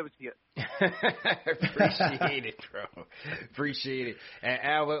 Nick's going to give it to you. Appreciate it, bro. Appreciate it. And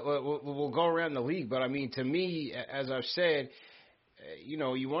Al, we'll go around the league, but, I mean, to me, as I've said, you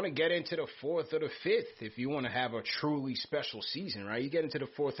know, you want to get into the 4th or the 5th if you want to have a truly special season, right? You get into the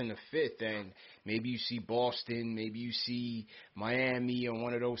 4th and the 5th, and maybe you see Boston, maybe you see Miami on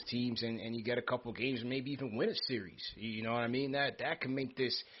one of those teams, and you get a couple games and maybe even win a series. You know what I mean? That can make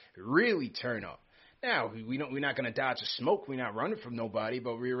this really turn up. Now, we're not going to dodge a smoke. We're not running from nobody,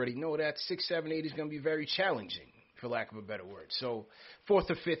 but we already know that 6, 7, 8 is going to be very challenging, for lack of a better word. So 4th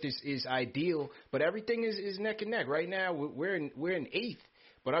or 5th is ideal, but everything is neck and neck. Right now, we're in 8th,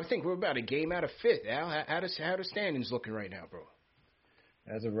 but I think we're about a game out of 5th. Al, how the standings looking right now, bro?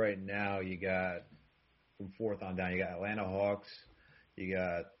 As of right now, you got from 4th on down, you got Atlanta Hawks, you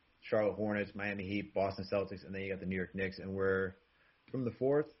got Charlotte Hornets, Miami Heat, Boston Celtics, and then you got the New York Knicks. And we're from the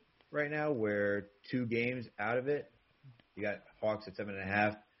 4th right now, we're 2 games out of it. You got Hawks at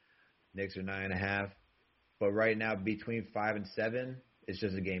 7.5, Knicks are 9.5. But right now, between 5 and 7, it's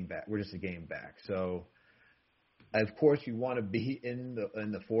just a game back. We're just a game back. So, of course, you want to be in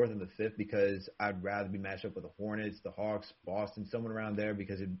the 4th and the 5th because I'd rather be matched up with the Hornets, the Hawks, Boston, someone around there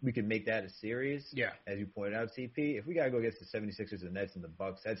because we can make that a series. Yeah. As you pointed out, CP. If we got to go against the 76ers, the Nets, and the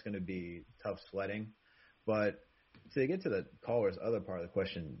Bucks, that's going to be tough sledding. But to get to the caller's other part of the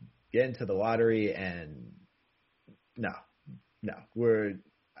question, get into the lottery and no.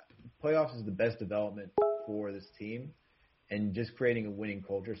 Playoffs is the best development for this team and just creating a winning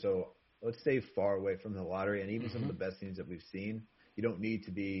culture. So let's stay far away from the lottery and even some of the best teams that we've seen. You don't need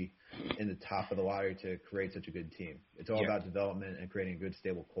to be in the top of the lottery to create such a good team. It's all about development and creating a good,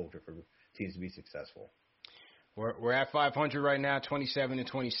 stable culture for teams to be successful. We're at 500 right now,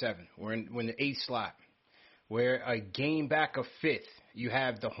 27-27. We're in the 8th slot. We're a game back of 5th. You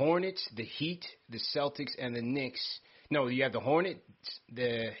have the Hornets, the Heat, the Celtics, and the Knicks. No, you have the Hornets,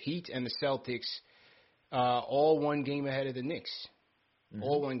 the Heat, and the Celtics, all 1 game ahead of the Knicks.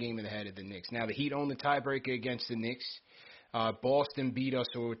 All 1 game ahead of the Knicks. Now, the Heat own the tiebreaker against the Knicks. Boston beat us,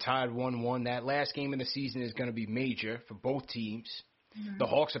 so we're tied 1-1. That last game of the season is going to be major for both teams. The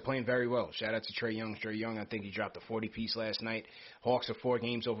Hawks are playing very well. Shout out to Trae Young. Trae Young, I think he dropped a 40-piece last night. Hawks are 4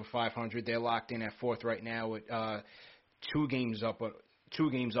 games over 500. They're locked in at 4th right now with 2 games up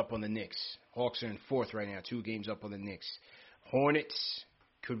on the Knicks. Hawks are in 4th right now, 2 games up on the Knicks. Hornets,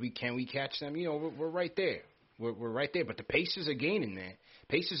 can we catch them? You know, we're right there. We're right there. But the Pacers are gaining, man.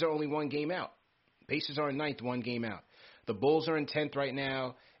 Pacers are only 1 game out. Pacers are in 9th, 1 game out. The Bulls are in 10th right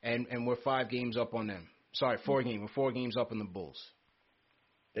now, and we're 5 games up on them. Sorry, 4 games. We're 4 games up on the Bulls.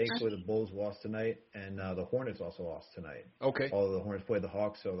 Thankfully, the Bulls lost tonight, and the Hornets also lost tonight. Okay. Although the Hornets played the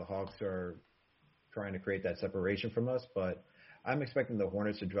Hawks, so the Hawks are trying to create that separation from us. But I'm expecting the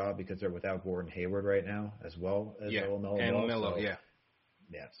Hornets to drop because they're without Gordon Hayward right now, as well as LaMelo. And LaMelo,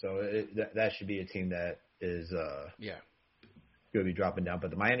 Yeah, so that should be a team that is going to be dropping down.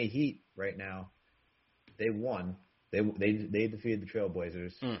 But the Miami Heat right now, they won. They defeated the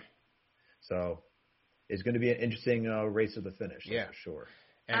Trailblazers. So it's going to be an interesting race to the finish, for sure.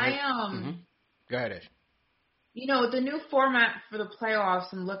 Go ahead, Ash. You know, the new format for the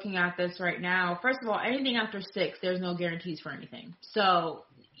playoffs, I'm looking at this right now. First of all, anything after 6, there's no guarantees for anything. So,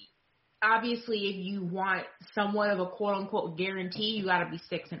 obviously, if you want somewhat of a quote-unquote guarantee, you got to be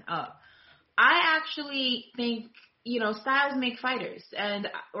 6 and up. I actually think styles make fighters,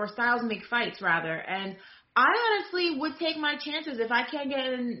 or styles make fights rather. And I honestly would take my chances if I can't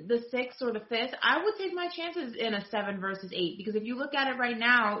get in the 6th or the 5th. I would take my chances in a 7 versus 8, because if you look at it right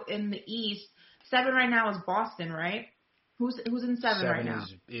now in the East, 7 right now is Boston, right? Who's in 7 right now?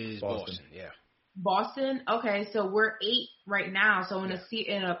 7 is Boston. Yeah. Boston. Okay, so we're 8 right now. So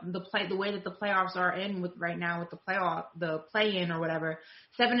the way that the playoffs are in with right now with the play-in or whatever,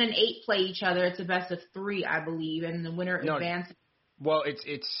 7 and 8 play each other. It's a best of 3, I believe, and the winner advances. Well,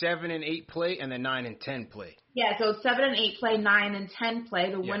 it's 7 and 8 play, and then 9 and 10 play. Yeah, so 7 and 8 play, 9 and 10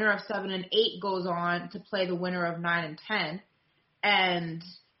 play. The winner of 7 and 8 goes on to play the winner of 9 and 10, and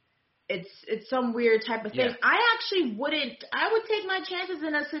it's some weird type of thing. Yeah. I would take my chances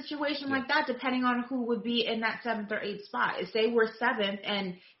in a situation like that, depending on who would be in that 7th or 8th spot. If say we're 7th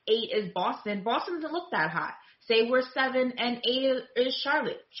and 8 is Boston doesn't look that hot. Say we're 7 and 8 is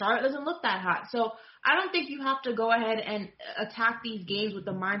Charlotte doesn't look that hot. So I don't think you have to go ahead and attack these games with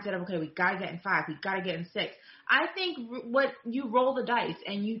the mindset of, okay, we got to get in 5, we got to get in 6. I think what you roll the dice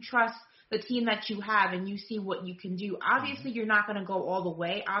and you trust the team that you have and you see what you can do. Obviously, you're not going to go all the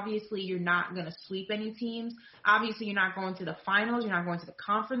way. Obviously, you're not going to sweep any teams. Obviously, you're not going to the finals. You're not going to the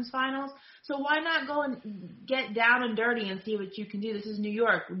conference finals. So why not go and get down and dirty and see what you can do? This is New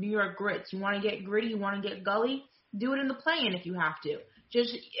York grits. You want to get gritty? You want to get gully? Do it in the play-in if you have to.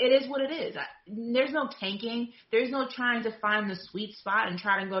 It is what it is. There's no tanking. There's no trying to find the sweet spot and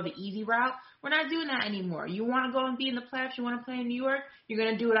try to go the easy route. We're not doing that anymore. You want to go and be in the playoffs, you want to play in New York, you're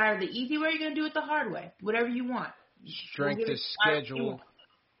going to do it either the easy way or you're going to do it the hard way. Whatever you want. Strength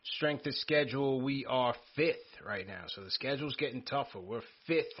of schedule, we are 5th right now. So the schedule's getting tougher. We're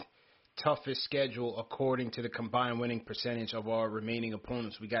 5th toughest schedule according to the combined winning percentage of our remaining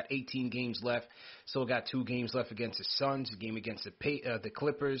opponents. We got 18 games left. Still got 2 games left against the Suns, a game against the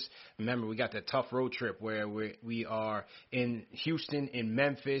Clippers. Remember, we got that tough road trip where we are in Houston, in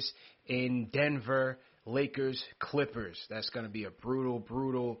Memphis, in Denver, Lakers, Clippers. That's going to be a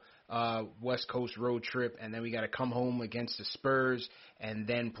brutal West Coast road trip, and then we got to come home against the Spurs and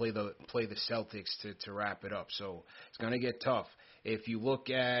then play the Celtics to wrap it up. So it's going to get tough. If you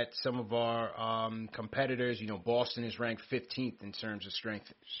look at some of our competitors, Boston is ranked 15th in terms of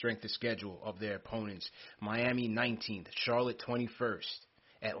strength of schedule of their opponents. Miami 19th, Charlotte 21st,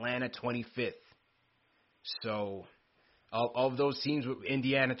 Atlanta 25th. So of those teams,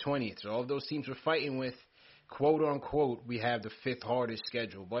 Indiana 20th. So all of those teams we're fighting with, quote unquote, we have the 5th hardest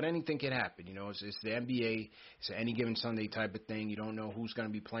schedule. But anything can happen. It's the NBA. It's an any given Sunday type of thing. You don't know who's going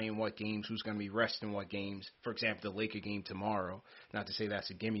to be playing what games, who's going to be resting what games. For example, the Laker game tomorrow. Not to say that's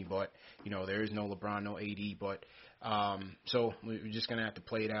a gimme, but there is no LeBron, no AD. But so we're just going to have to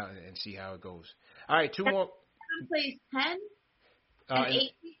play it out and see how it goes. All right, 2 more. 7 plays 10. And 8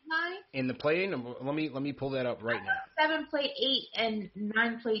 plays 9? In the play-in, let me pull that up right now. 7 play 8 and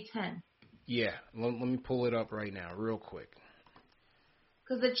 9 play 10. Yeah, let me pull it up right now, real quick.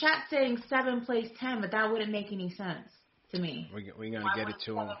 Because the chat's saying 7 plays 10, but that wouldn't make any sense to me. We're going to get it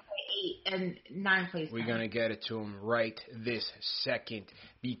to him. 7 play 8 and 9 plays 10. We're going to get it to him right this second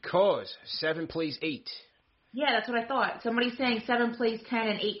because 7 plays 8. Yeah, that's what I thought. Somebody's saying 7 plays 10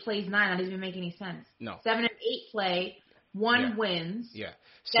 and 8 plays 9. That doesn't even make any sense. No. 7 and 8 play, 1 wins. Yeah.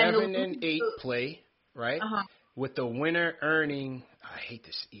 7 and 8 play, right? Uh-huh. With the winner earning, I hate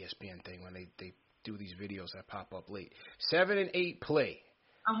this ESPN thing when they do these videos that pop up late. 7 and 8 play.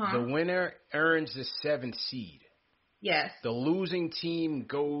 Uh-huh. The winner earns the 7th seed. Yes. The losing team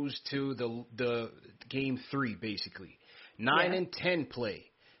goes to the game 3, basically. 9 and 10 play.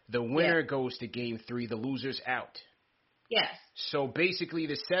 The winner goes to game 3. The loser's out. Yes. So basically,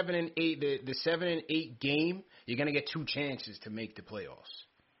 the 7 and 8, the 7 and 8 game, you're gonna get 2 chances to make the playoffs,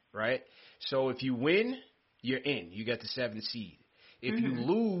 right? So if you win, you're in. You get the 7th seed. If you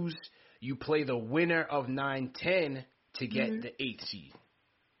lose, you play the winner of 9-10 to get the 8th seed.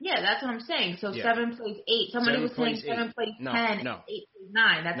 Yeah, that's what I'm saying. So 7 plays 8. Somebody was saying 7 plays 10 and 8 plays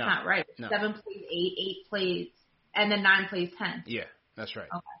 9. That's not right. 7 plays 8, 8 plays, and then 9 plays 10. Yeah, that's right.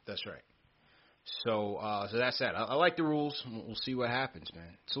 Okay. That's right. So that's that. I like the rules. We'll see what happens,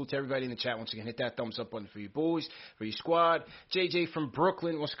 man. Salute to everybody in the chat. Once again, hit that thumbs up button for your boys, for your squad. JJ from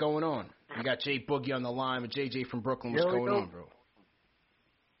Brooklyn, what's going on? We got Jay Boogie on the line, but JJ from Brooklyn, what's going on, bro?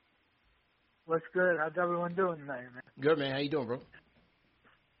 What's good? How's everyone doing tonight, man? Good, man. How you doing, bro?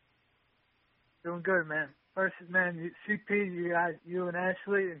 Doing good, man. First, man, CP, you and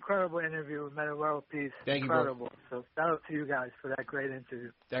Ashley, incredible interview with Meta World Peace. Thank incredible. You, bro. So shout out to you guys for that great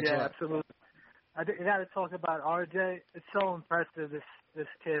interview. Thanks a lot. Absolutely. I got to talk about RJ. It's so impressive, this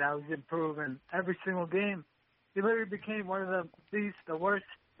kid, how he's improving every single game. He literally became one of the worst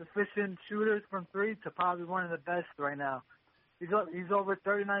efficient shooters from three to probably one of the best right now. He's over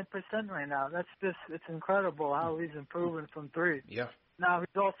 39% right now. It's incredible how he's improving from three. Yeah. Now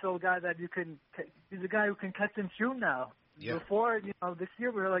he's also a guy that he's a guy who can catch and shoot now. Yeah. Before, this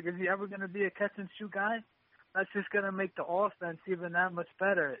year we were like, is he ever going to be a catch and shoot guy? That's just going to make the offense even that much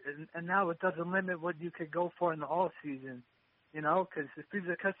better. And now it doesn't limit what you could go for in the all season, because if he's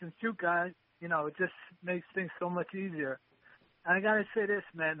a catch and shoot guy, it just makes things so much easier. And I got to say this,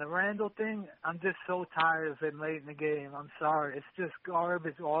 man, the Randall thing, I'm just so tired of it late in the game. I'm sorry. It's just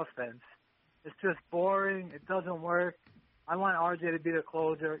garbage offense. It's just boring. It doesn't work. I want RJ to be the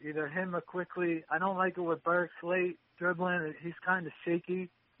closer, either him or Quickly. I don't like it with Burks late dribbling. He's kind of shaky.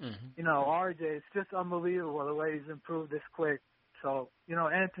 Mm-hmm. RJ, it's just unbelievable the way he's improved this quick. So,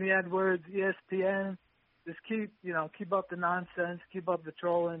 Anthony Edwards, ESPN, just keep up the nonsense, keep up the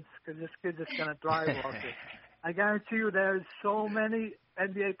trolling, because this kid's just going to thrive off it. I guarantee you there's so many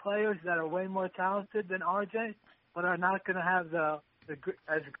NBA players that are way more talented than RJ, but are not going to have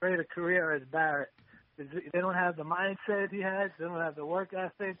as great a career as Barrett. They don't have the mindset he has. They don't have the work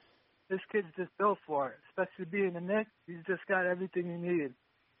ethic. This kid's just built for it, especially being a Knick. He's just got everything he needed.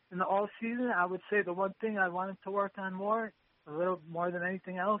 In the all season, I would say the one thing I want him to work on a little more than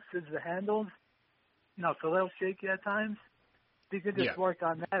anything else, is the handles. It's a little shaky at times. If he could just work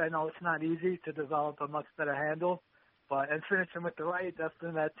on that, I know it's not easy to develop a much better handle, and finishing with the right,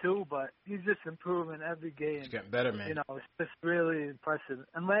 definitely that too. But he's just improving every game. He's getting better, man. It's just really impressive.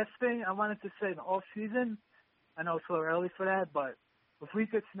 And last thing I wanted to say, in the off season, I know it's a little early for that, but if we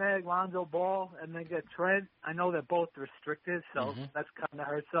could snag Lonzo Ball and then get Trent, I know they're both restricted, so that's kind of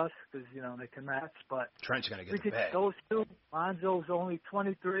hurts us because, they can match. But Trent's going to get we the could bag. those two. Lonzo's only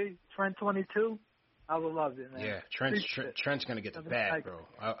 23, Trent 22. I would love it, man. Yeah, Trent's going to get the bag, bro.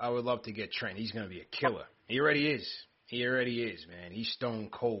 I would love to get Trent. He's going to be a killer. He already is. Man. He's stone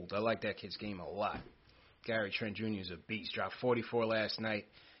cold. I like that kid's game a lot. Gary Trent Jr. is a beast. Dropped 44 last night.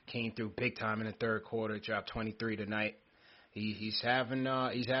 Came through big time in the third quarter. Dropped 23 tonight. He's having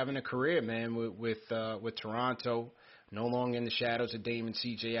a career, man, with Toronto. No longer in the shadows of Dame and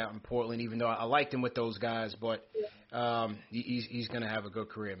CJ out in Portland, even though I liked him with those guys. But he's going to have a good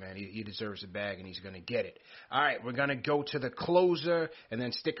career, man. He deserves the bag, and he's going to get it. All right, we're going to go to the closer and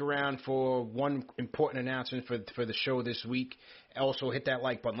then stick around for one important announcement for the show this week. Also, hit that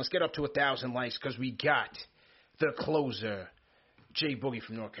like button. Let's get up to 1,000 likes because we got the closer, Jay Boogie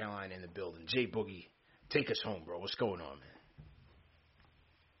from North Carolina, in the building. Jay Boogie, take us home, bro. What's going on, man?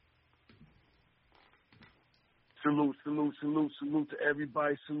 Salute to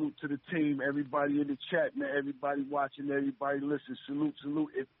everybody. Salute to the team, everybody in the chat, man, everybody watching, everybody listen. Salute.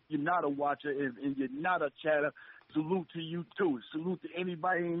 If you're not a watcher, and you're not a chatter, salute to you, too. Salute to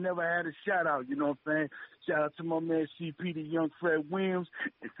anybody who ain't never had a shout-out, you know what I'm saying? Shout out to my man CP, the young Fred Williams.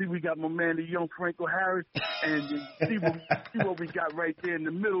 And see, we got my man, the young Franco Harris. And see what we got right there in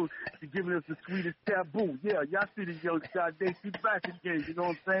the middle, giving us the sweetest taboo. Yeah, y'all see the young shot. They see back again, you know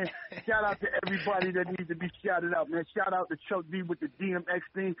what I'm saying? Shout out to everybody that needs to be shouted out, man. Shout out to Chuck D with the DMX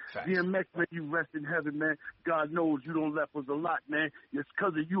thing. Facts. DMX, man, you rest in heaven, man. God knows you don't left us a lot, man. It's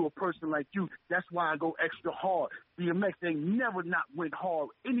because of you, a person like you. That's why I go extra hard. DMX ain't never not went hard.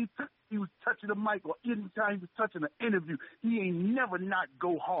 Anytime he was touching the mic or anytime he was touching an interview, he ain't never not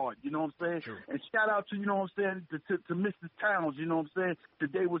go hard, you know what I'm saying? True. And shout out to, you know what I'm saying, to Mrs. Towns, you know what I'm saying?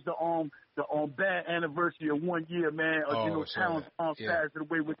 Today was the bad anniversary of 1 year, man. Towns passed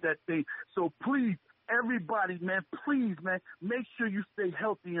away with that thing. So please, everybody, man, please, man, make sure you stay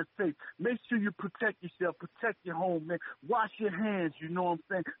healthy and safe. Make sure you protect yourself, protect your home, man. Wash your hands, you know what I'm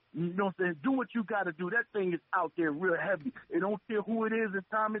saying? You know what I'm saying? Do what you got to do. That thing is out there real heavy. It don't care who it is and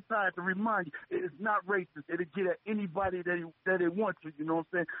time and tide to remind you. It is not racist. It'll get at anybody that they want to, you know what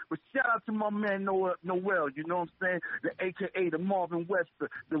I'm saying? But shout out to my man Noel, you know what I'm saying? The AKA the Marvin Webster,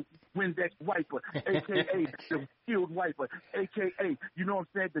 the Windex wiper, AKA the shield wiper, AKA, you know what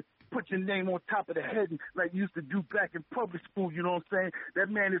I'm saying, the put your name on top of the head like you used to do back in public school, you know what I'm saying? That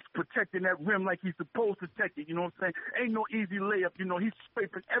man is protecting that rim like he's supposed to protect it, you know what I'm saying? Ain't no easy layup, you know, he's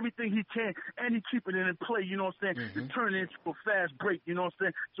scraping everything he can and he's keeping it in play, you know what I'm saying? To turn it into a fast break, you know what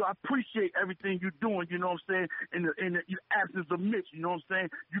I'm saying? So I appreciate everything you're doing, you know what I'm saying? In the absence of Mitch, you know what I'm saying?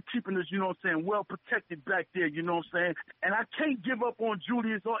 You keeping us, you know what I'm saying, well protected back there, you know what I'm saying? And I can't give up on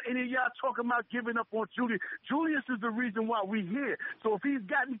Julius or any of y'all talking about giving up on Julius. Julius is the reason why we here. So if he's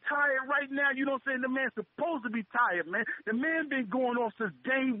gotten tired right now, you know what I'm saying, the man's supposed to be tired, man. The man been going on since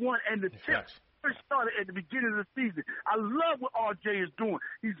day one, and the tip first started at the beginning of the season. I love what RJ is doing.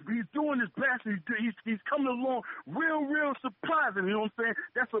 He's doing his best. He's coming along real surprising. You know what I'm saying?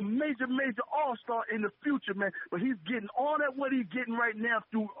 That's a major all-star in the future, man. But he's getting all that what he's getting right now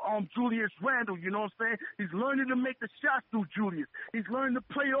through Julius Randle. You know what I'm saying? He's learning to make the shots through Julius. He's learning to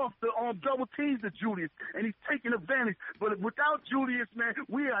play off the double teams to Julius, and he's taking advantage. But without Julius, man,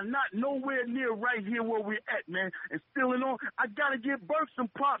 we are not nowhere near right here where we're at, man. And still in all, I gotta give Burks some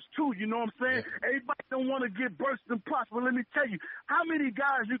props too. You know what I'm saying? Yeah. Everybody don't want to give Burks some props, but let me tell you, how many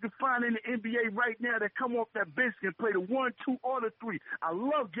guys you can find in the NBA right now that come off that bench and play the 1, 2, or the 3? I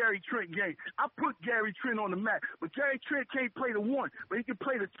love Gary Trent game. I put Gary Trent on the map, but Gary Trent can't play the 1, but he can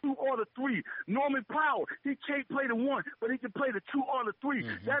play the 2 or the 3. Norman Powell, he can't play the 1, but he can play the 2 or the 3.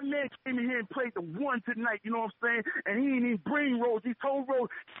 Mm-hmm. That man came in here and played the 1 tonight. You know what I'm saying? And he didn't even bring Rose. He told Rose,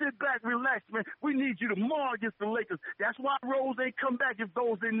 sit back, relax, man. We need you tomorrow against the Lakers. That's why Rose ain't come back. If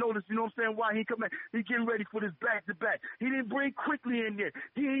those didn't notice, you know what I'm saying, why he come back. He getting ready for this back-to-back. He didn't bring Quickly in there.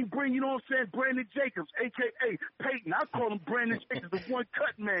 He didn't bring, you know what I'm saying, Brandon Jacobs, a.k.a. Peyton. I call him Brandon Jacobs, the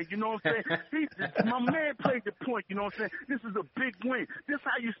one-cut man, you know what I'm saying? My man played the point, you know what I'm saying? This is a big win. This is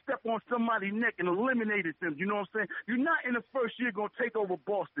how you step on somebody's neck and eliminated them, you know what I'm saying? You're not in the first year going to take over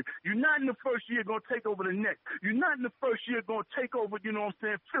Boston. You're not in the first year going to take over the Knicks. You're not in the first year going to take over, you know what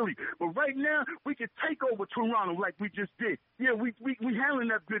I'm saying, Philly. But right now, we can take over Toronto like we just did. Yeah, we handling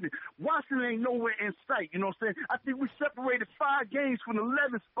that business. Washington ain't nowhere in sight, you know what I'm saying? I think we separated 5 games from the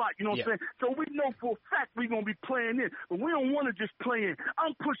 11th spot, you know what I'm saying? So we know for a fact we're going to be playing in. But we don't want to just play in.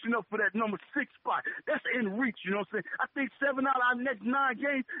 I'm pushing up for that number 6 spot. That's in reach, you know what I'm saying? I think 7 out of our next 9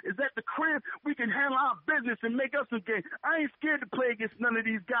 games is at the crib. We can handle our business and make us some games. I ain't scared to play against none of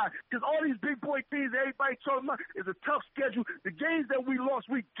these guys because all these big boy teams that everybody talking about is a tough schedule. The games that we lost,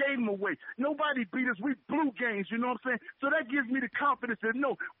 we gave them away. Nobody beat us. We blew games, you know what I'm saying? So that gives me the confidence that,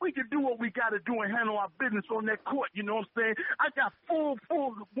 no, we can do what we got to do and handle our business on that court, you know what I'm saying? I got full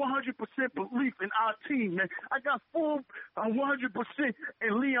 100% belief in our team, man. I got full 100%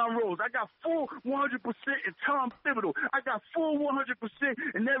 in Leon Rose. I got full 100% in Tom Thibodeau. I got full 100%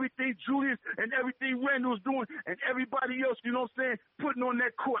 in everything Julius and everything Randall's doing and everybody else, you know what I'm saying, putting on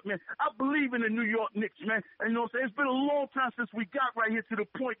that court, man. I believe in the New York Knicks, man. And you know what I'm saying? It's been a long time since we got right here to the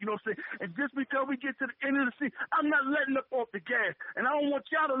point, you know what I'm saying? And just because we get to the end of the season, I'm not letting up off the gas. And I don't want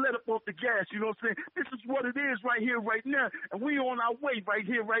y'all to let up off the gas, you know what I'm saying? This is what it is right here, right now. And we on our way right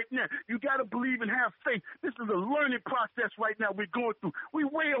here, right now. You got to believe and have faith. This is a learning process right now we're going through. We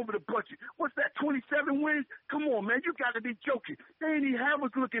way over the budget. What's that, 27 wins? Come on, man. You got to be joking. They ain't even have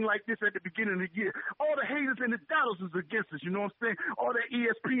us looking like this at the beginning of the year. All the haters and the doubters was against us, you know what I'm saying? All that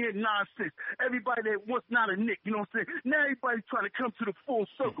ESPN nonsense. Everybody that was not a Knick, you know what I'm saying? Now everybody's trying to come to the full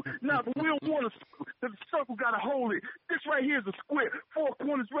circle. Nah, but we don't want a circle. The circle got to hold it. This right here is a square. 4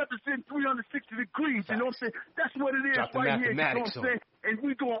 corners represent 360 degrees, you know what I'm saying? That's what it is right here, you know what I'm saying? And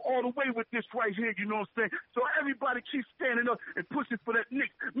we going all the way with this right here, you know what I'm saying? So everybody keeps standing up and pushing for that Knicks.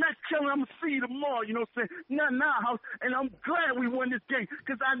 Max Kelly, I'm going to see you tomorrow, you know what I'm saying? Not in our house. And I'm glad we won this game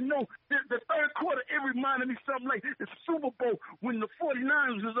because I know the third quarter, it reminded me something like the Super Bowl when the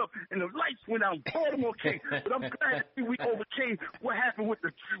 49ers was up and the lights went out. Baltimore came. But I'm glad we overcame what happened with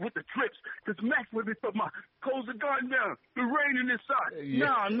the trips because Max would be talking about close the garden down. The rain in this side.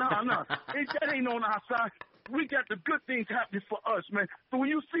 Yeah. Nah. That ain't on our side. We got the good things happening for us, man. So when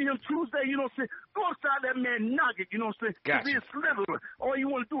you see him Tuesday, you know what I'm saying, go outside that man nugget, you know what I'm saying? Because he's a slitherer. All you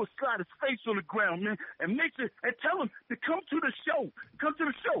want to do is slide his face on the ground, man, and make sure and tell him to come to the show. Come to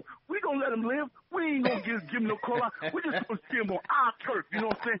the show. We gonna let him live. We ain't gonna give him no call out. We just gonna see him on our turf, you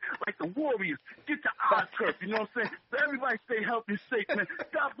know what I'm saying? Like the Warriors. Get to our turf, you know what I'm saying? So everybody stay healthy and safe, man.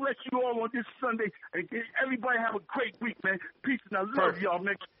 God bless you all on this Sunday. And everybody have a great week, man. Peace and I love y'all,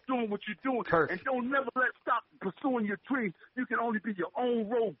 man. Keep doing what you're doing. And don't never stop pursuing your dreams. You can only be your own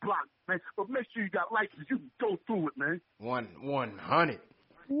roadblock, man. But make sure you got license. You can go through it, man. 100.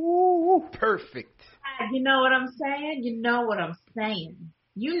 Ooh, perfect. You know what I'm saying? You know what I'm saying.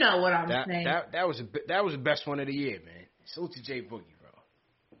 You know what I'm saying. That was the best one of the year, man. Salute to Jay Boogie, bro.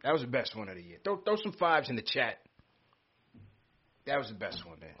 That was the best one of the year. Throw some 5s in the chat. That was the best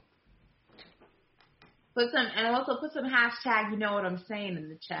one, man. Also put some hashtag. You know what I'm saying in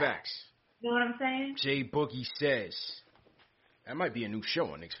the chat. Facts. You know what I'm saying? Jay Boogie says. That might be a new show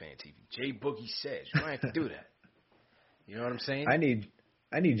on Knicks Fan TV. Jay Boogie says. You might have to do that. You know what I'm saying?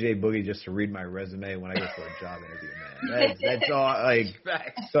 I need Jay Boogie just to read my resume when I go for a job interview, man. That's all.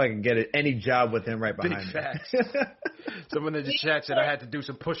 So I can get any job with him right behind me. Facts. Someone in the chat said I had to do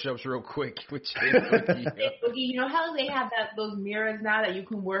some push-ups real quick with Jay Boogie. Jay Boogie, you know how they have those mirrors now that you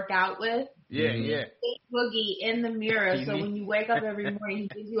can work out with? Yeah. Jay Boogie in the mirror, so when you wake up every morning, he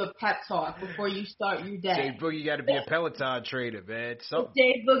gives you a pep talk before you start your day. Jay Boogie got to be a Peloton trainer, man.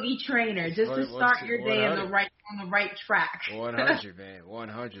 Jay Boogie trainer, just to start your day on the right track. 100, man.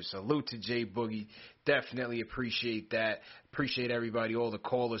 100. Salute to Jay Boogie. Definitely appreciate that. Appreciate everybody, all the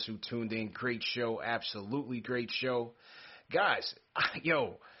callers who tuned in. Great show. Absolutely great show. Guys,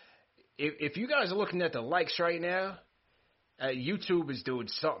 if you guys are looking at the likes right now, YouTube is doing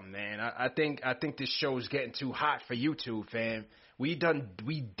something, man. I think this show is getting too hot for YouTube, fam. We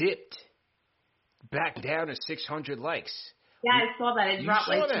dipped back down to 600 likes. Yeah, I saw that. It dropped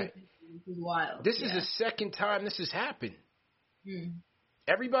like 2. This is wild. This is the second time this has happened.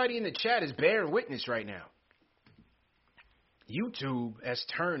 Everybody in the chat is bearing witness right now. YouTube has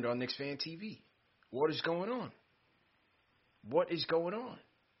turned on Knicks Fan TV. What is going on? What is going on?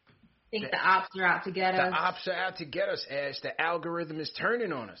 I think the ops are out to get us. The ops are out to get us, Ash. The algorithm is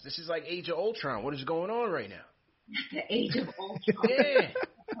turning on us. This is like Age of Ultron. What is going on right now? The Age of Ultron. Yeah.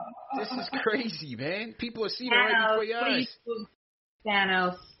 This is crazy, man. People are seeing it right before your eyes.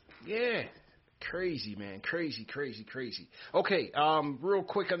 Thanos. Yeah. Crazy, man. Crazy. Okay, real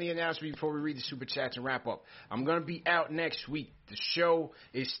quick on the announcement before we read the super chats and wrap up. I'm going to be out next week. The show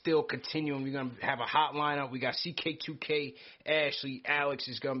is still continuing. We're going to have a hot lineup. We got CK2K, Ashley, Alex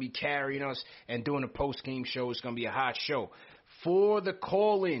is going to be carrying us and doing a post-game show. It's going to be a hot show. For the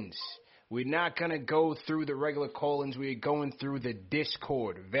call-ins, we're not going to go through the regular call-ins. We're going through the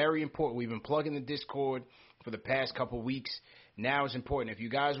Discord. Very important. We've been plugging the Discord for the past couple weeks. Now is important. If you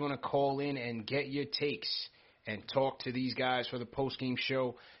guys want to call in and get your takes and talk to these guys for the post-game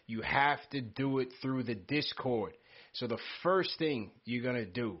show, you have to do it through the Discord. So the first thing you're going to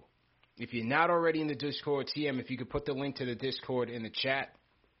do, if you're not already in the Discord, TM, if you could put the link to the Discord in the chat.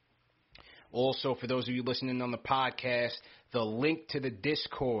 Also, for those of you listening on the podcast, the link to the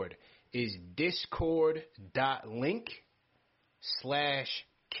Discord is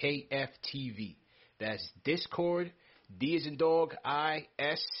discord.link/KFTV. That's Discord, D as in dog,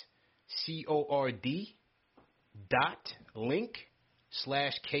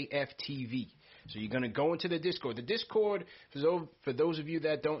 ISCORD.link/KFTV. So you're going to go into the Discord. The Discord, for those of you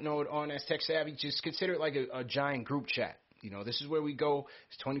that don't know it aren't as tech savvy, just consider it like a giant group chat. You know, this is where we go.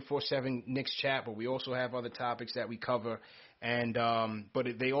 It's 24/7 Knicks chat, but we also have other topics that we cover. And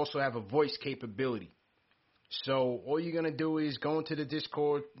but they also have a voice capability. So all you're going to do is go into the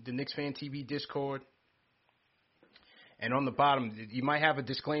Discord, the Knicks Fan TV Discord. And on the bottom, you might have a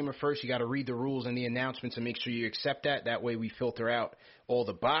disclaimer first. You got to read the rules and the announcements and make sure you accept that. That way we filter out all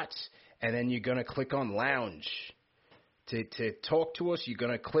the bots. And then you're going to click on Lounge. To talk to us, you're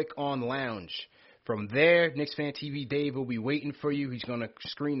going to click on Lounge. From there, Knicks Fan TV Dave will be waiting for you. He's going to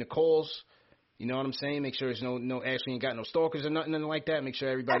screen the calls. You know what I'm saying? Make sure there's no Ashley ain't got no stalkers or nothing like that. Make sure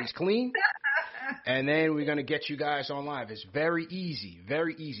everybody's clean. And then we're going to get you guys on live. It's very easy,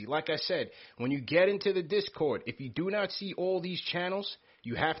 very easy. Like I said, when you get into the Discord, if you do not see all these channels,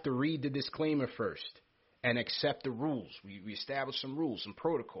 you have to read the disclaimer first and accept the rules. We establish some rules, some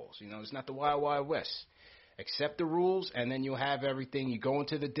protocols. You know, it's not the Wild Wild West. Accept the rules, and then you'll have everything. You go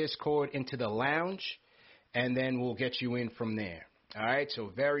into the Discord, into the lounge, and then we'll get you in from there. All right, so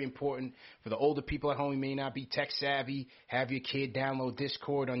very important. For the older people at home who may not be tech savvy, have your kid download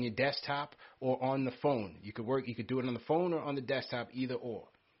Discord on your desktop or on the phone. You could do it on the phone or on the desktop, either or.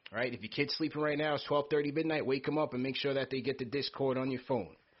 All right, if your kid's sleeping right now, it's 12:30 midnight, wake them up and make sure that they get the Discord on your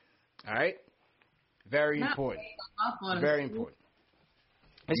phone. All right? Very important. Very important.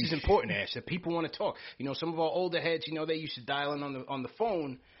 This is important, Ash, that people want to talk. You know, some of our older heads, you know, they used to dial in on the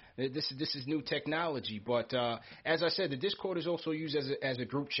phone. This is new technology, but as I said, the Discord is also used as a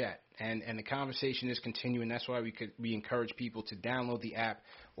group chat, and the conversation is continuing. That's why we encourage people to download the app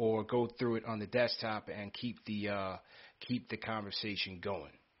or go through it on the desktop and keep the conversation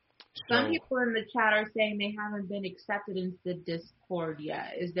going. Some people in the chat are saying they haven't been accepted into the Discord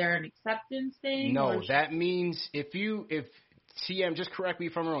yet. Is there an acceptance thing? No, that means if TM, just correct me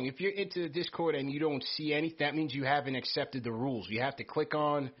if I'm wrong. If you're into the Discord and you don't see anything, that means you haven't accepted the rules. You have to click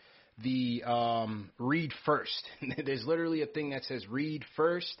on the read first. There's literally a thing that says read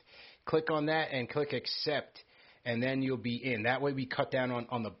first. Click on that and click accept, and then you'll be in. That way we cut down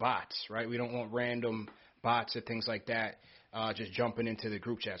on the bots, right? We don't want random bots or things like that just jumping into the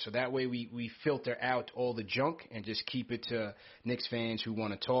group chat. So that way we filter out all the junk and just keep it to Knicks fans who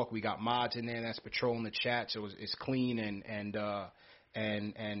want to talk. We got mods in there that's patrolling the chat, so it's clean and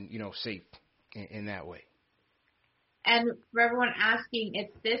and safe in that way. And for everyone asking,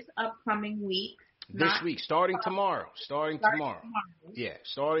 it's this upcoming week. This week, starting tomorrow. Yeah,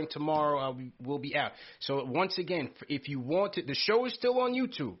 starting tomorrow, we'll be out. So once again, if you want to, the show is still on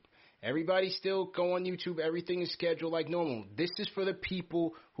YouTube. Everybody still go on YouTube. Everything is scheduled like normal. This is for the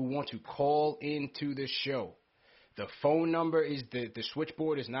people who want to call into the show. The phone number is the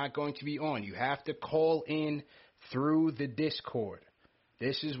switchboard is not going to be on. You have to call in through the Discord.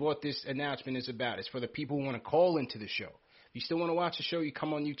 This is what this announcement is about. It's for the people who want to call into the show. If you still want to watch the show, you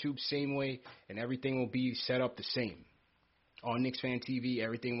come on YouTube same way, and everything will be set up the same. On Knicks Fan TV,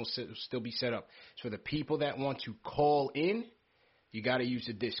 everything will still be set up. So for the people that want to call in, you got to use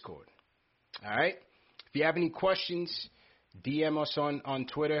the Discord. All right? If you have any questions, DM us on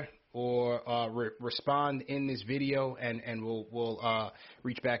Twitter or respond in this video, and we'll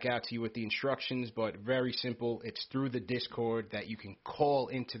reach back out to you with the instructions. But very simple. It's through the Discord that you can call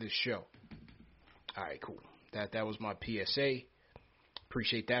into the show. All right, cool. That was my PSA.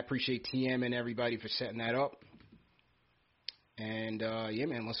 Appreciate that. Appreciate TM and everybody for setting that up. And yeah,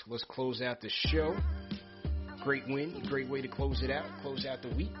 man, let's close out the show. Great win, great way to close it out. Close out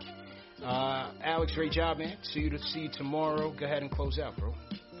the week. Alex, great job, man. See you tomorrow. Go ahead and close out, bro.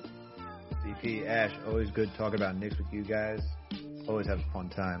 CP, Ash, always good talking about Knicks with you guys. Always have a fun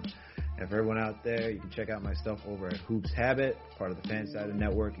time. And for everyone out there, you can check out my stuff over at Hoops Habit, part of the Fan Side of the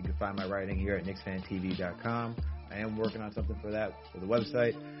network. You can find my writing here at KnicksFanTV.com. I am working on something for that for the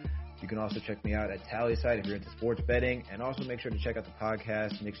website. You can also check me out at Tally Site if you're into sports betting. And also make sure to check out the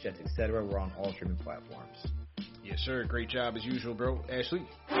podcast, Knicks, Jets, etc. We're on all streaming platforms. Yes, sir. Great job as usual, bro. Ashley?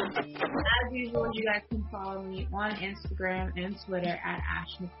 As usual, you guys can follow me on Instagram and Twitter at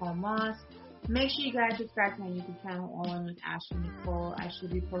AshNicoleMoss. Make sure you guys subscribe to my YouTube channel, All In with Ashley Nicole. I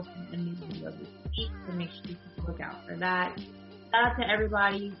should be posting a new video this week, so make sure you look out for that. Shout out to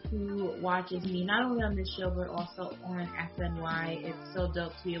everybody who watches me, not only on this show, but also on FNY. It's so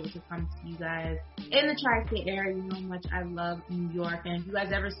dope to be able to come to you guys in the Tri-State area. You know how much I love New York. And if you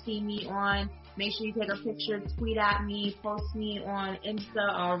guys ever see me on, make sure you take a picture, tweet at me, post me on Insta,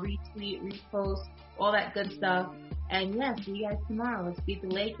 or retweet, repost, all that good stuff. And yeah, see you guys tomorrow. Let's beat the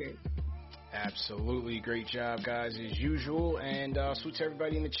Lakers. Absolutely. Great job, guys, as usual. And salute to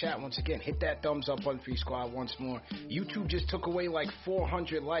everybody in the chat. Once again, hit that thumbs up on Free Squad once more. YouTube just took away like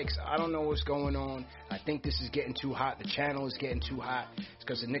 400 likes. I don't know what's going on. I think this is getting too hot. The channel is getting too hot. It's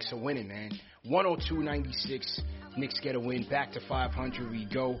because the Knicks are winning, man. 102.96. Knicks get a win. Back to 500 we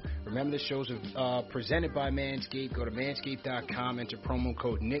go. Remember, the shows are presented by Manscaped. Go to manscaped.com. Enter promo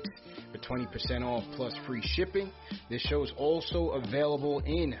code Knicks for 20% off plus free shipping. This show is also available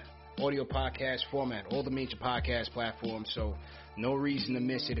in audio podcast format, all the major podcast platforms, so no reason to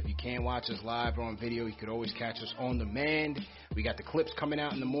miss it. If you can't watch us live or on video, you could always catch us on demand. We got the clips coming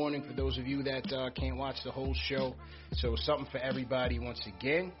out in the morning for those of you that can't watch the whole show, so something for everybody once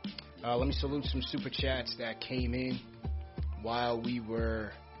again. Let me salute some super chats that came in while we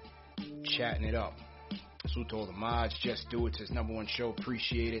were chatting it up. Salute to all the mods. Just Do It says #1 show,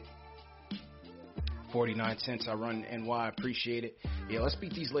 appreciate it. 49 cents I run NY, appreciate it. Yeah, let's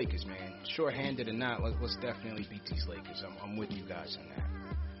beat these Lakers, man. Short-handed or not, let's definitely beat these Lakers. I'm with you guys on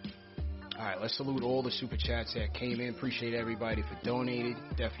that. All right, let's salute all the super chats that came in. Appreciate everybody for donating.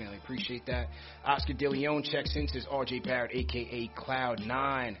 Definitely appreciate that. Oscar De Leon checks in, says RJ Barrett, a.k.a.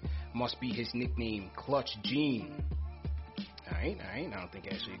 Cloud9. Must be his nickname, Clutch Gene. All right. I don't think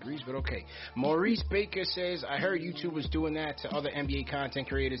Ashley agrees, but okay. Maurice Baker says, I heard YouTube was doing that to other NBA content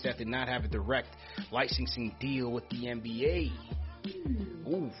creators that did not have a direct licensing deal with the NBA.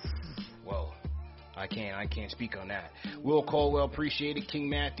 Oof. Well, I can't speak on that. Will Caldwell, appreciate it. King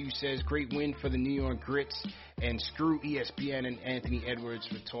Matthew says, great win for the New York Grits, and screw ESPN and Anthony Edwards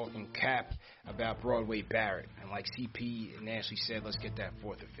for talking cap about Broadway Barrett. And like CP and Ashley said, let's get that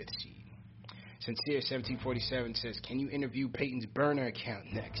 4th or 5th seed. Sincere 1747 says, can you interview Peyton's burner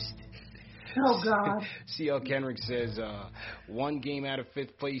account next? Oh, God. CL Kenrick says, 1 game out of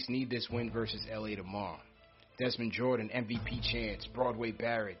 5th place, need this win versus LA tomorrow. Desmond Jordan, MVP chance. Broadway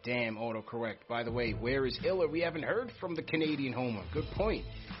Barrett, damn, autocorrect. By the way, where is Iller? We haven't heard from the Canadian homer. Good point.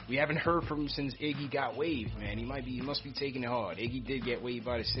 We haven't heard from him since Iggy got waived, man. He must be taking it hard. Iggy did get waived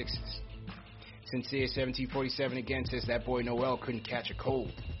by the Sixers. Sincere 1747 again says, that boy Noel couldn't catch a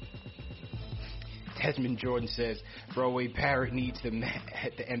cold. Desmond Jordan says, Broadway Barrett needs the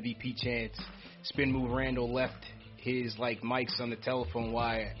MVP chance. Spin move Randall left his like mics on the telephone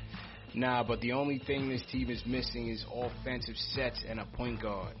wire. Nah, but the only thing this team is missing is offensive sets and a point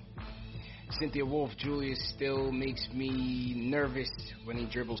guard. Cynthia Wolf, Julius still makes me nervous when he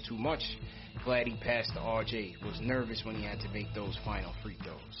dribbles too much. Glad he passed to RJ. Was nervous when he had to make those final free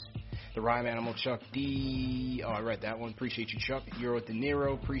throws. The Rhyme Animal, Chuck D. Oh, I read that one. Appreciate you, Chuck. Euro De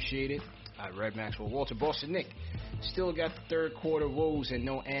Niro, appreciate it. I read Maxwell Walter. Boston Nick, still got the third quarter woes and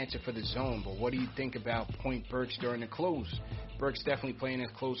no answer for the zone. But what do you think about Point Burks during the close? Burks definitely playing as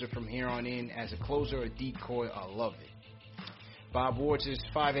closer from here on in. As a closer or decoy, I love it. Bob Ward says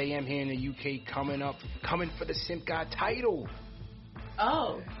 5 a.m. here in the UK coming for the Simp God title.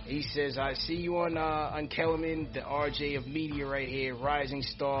 Oh. He says, I see you on Kellerman, the RJ of media right here, rising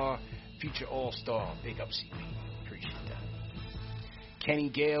star, future all-star. Big up, CP. Appreciate that. Kenny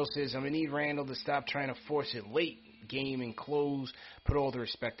Gale says, I'm going to need Randall to stop trying to force it late game and close. Put all the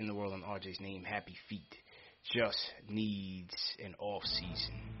respect in the world on RJ's name. Happy feet. Just needs an off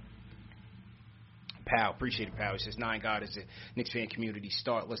season. Pal, appreciate it, pal. He says, 9 God is a Knicks fan community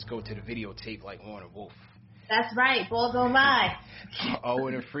start. Let's go to the videotape like Warner Wolf. That's right. Ball don't lie.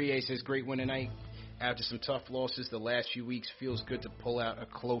 Owen and Frié says, great win tonight. After some tough losses the last few weeks, feels good to pull out a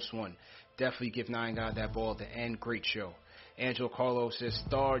close one. Definitely give 9 God that ball at the end. Great show. Angelo Carlo says,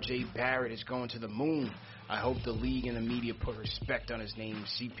 Star J. Barrett is going to the moon. I hope the league and the media put respect on his name.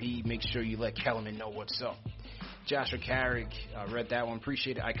 CP, make sure you let Kellerman know what's up. Joshua Carrick, read that one.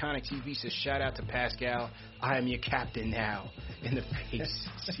 Appreciate it. Iconic TV says, shout out to Pascal. I am your captain now. In the face,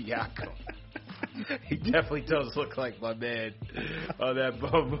 Siakam. He definitely does look like my man on that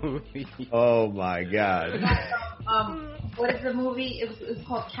Bum movie. Oh, my God. What is the movie? It's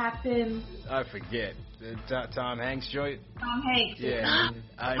called Captain. I forget. Tom Hanks joint? Tom Hanks. Yeah.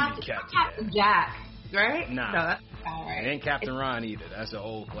 I'm your captain. Captain Jack, right? Nah. No, that's all right. It ain't Captain Ron either. That's an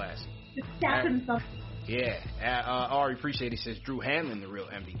old classic. It's Captain something. Yeah. Ari, appreciate it. He says, Drew Hanlon, the real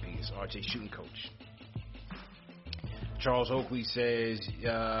MVP, is RJ shooting coach. Charles Oakley says,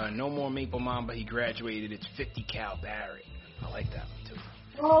 no more Maple Mamba. He graduated. It's 50 Cal Barrett. I like that one, too.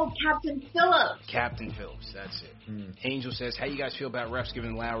 Oh, Captain Phillips. Captain Phillips, that's it. Angel says, how you guys feel about refs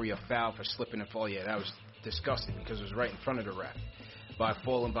giving Lowry a foul for slipping and fall? Yeah, that was disgusting because it was right in front of the ref by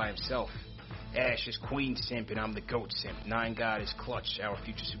falling by himself. Ash is Queen Simp, and I'm the GOAT Simp. 9 God is Clutch, our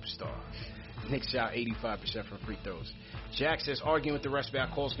future superstar. Nick shot 85% from free throws. Jack says, arguing with the refs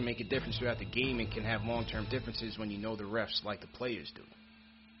about calls can make a difference throughout the game and can have long-term differences when you know the refs like the players do.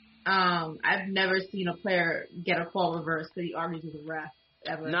 I've never seen a player get a call reversed because he argues with the ref.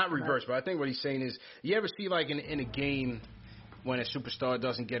 Ever. Not reversed, but I think what he's saying is, you ever see like in a game when a superstar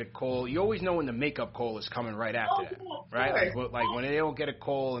doesn't get a call, you always know when the makeup call is coming right after that, right? Like when they don't get a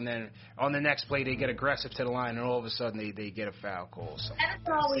call and then on the next play they get aggressive to the line and all of a sudden they get a foul call.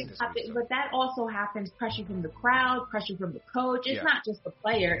 That always happens, but that also happens, pressure from the crowd, pressure from the coach. It's not just the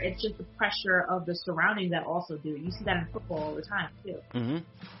player, it's just the pressure of the surroundings that also do it. You see that in football all the time, too. Mm-hmm.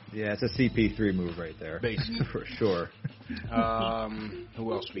 Yeah, it's a CP3 move right there. Basically. For sure.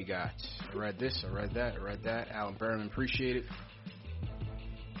 Who else we got? I read this, I read that. Alan Berman, appreciate it.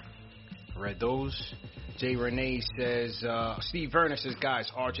 Read those. Jay Renee says, Steve Verner says, guys,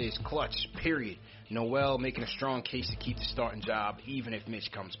 RJ is clutch, period. Noel making a strong case to keep the starting job, even if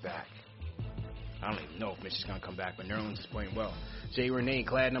Mitch comes back. I don't even know if Mitch is going to come back, but Nerlens is playing well. Jay Renee,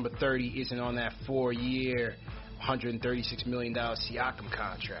 glad number 30 isn't on that 4-year, $136 million Siakam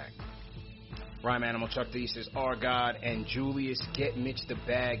contract. Rhyme Animal Chuck D says, our God and Julius, get Mitch the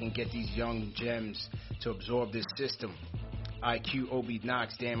bag and get these young gems to absorb this system. IQ Obi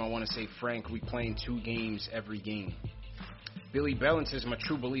Knox, damn, I want to say Frank, we playing 2 games every game. Billy Bellin says, I'm a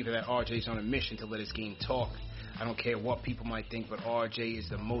true believer that RJ's on a mission to let his game talk. I don't care what people might think, but RJ is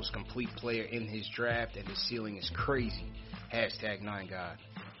the most complete player in his draft, and his ceiling is crazy. Hashtag 9God.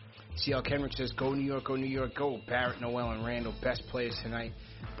 CL Kenrick says, go New York, go. Barrett, Noel, and Randall, best players tonight.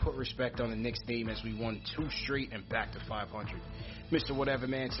 Put respect on the Knicks name as we won 2 straight and back to 500. Mr. Whatever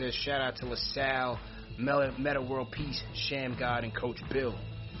Man says, shout out to LaSalle, Meta World Peace, Sham God, and Coach Bill.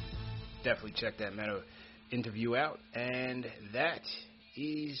 Definitely check that Meta interview out. And that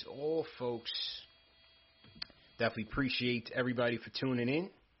is all, folks. Definitely appreciate everybody for tuning in.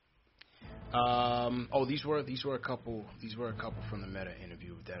 These were a couple from the Meta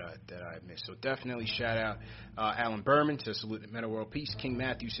interview that I missed. So definitely shout out Alan Berman to salute the Meta World Peace. King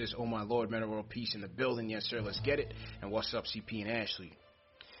Matthew says, oh my Lord, Meta World Peace in the building. Yes sir, let's get it. And what's up, CP and Ashley?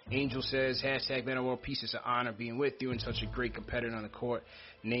 Angel says, hashtag Meta World Peace. It's an honor being with you and such a great competitor on the court.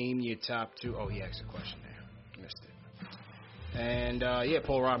 Name your top 2. Oh, he asked a question there. Missed it. And,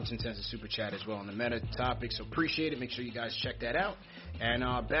 Paul Robinson sends a super chat as well on the Meta topic. So appreciate it. Make sure you guys check that out. And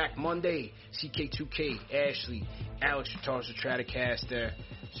back Monday, CK2K, Ashley, Alex Ratarza, Stratocaster.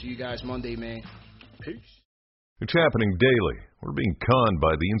 See you guys Monday, man. Peace. It's happening daily We're being conned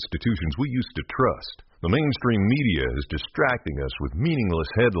by the institutions we used to trust. The mainstream media is distracting us with meaningless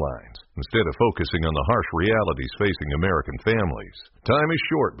headlines instead of focusing on the harsh realities facing American families. Time is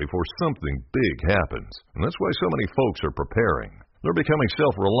short before something big happens, and that's why so many folks are preparing. They're becoming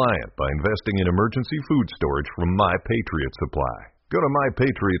self-reliant by investing in emergency food storage from My Patriot Supply. Go to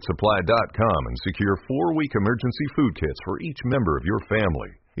MyPatriotSupply.com and secure 4-week emergency food kits for each member of your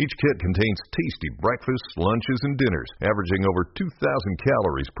family. Each kit contains tasty breakfasts, lunches, and dinners, averaging over 2,000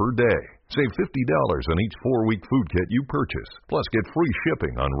 calories per day. Save $50 on each 4-week food kit you purchase. Plus, get free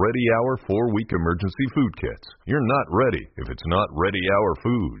shipping on Ready Hour 4-week emergency food kits. You're not ready if it's not Ready Hour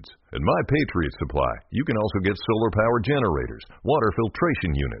foods. At My Patriot Supply, you can also get solar power generators, water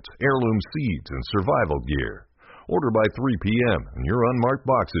filtration units, heirloom seeds, and survival gear. Order by 3 p.m. and your unmarked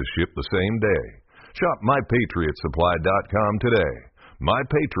boxes ship the same day. Shop MyPatriotSupply.com today.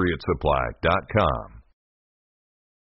 MyPatriotSupply.com.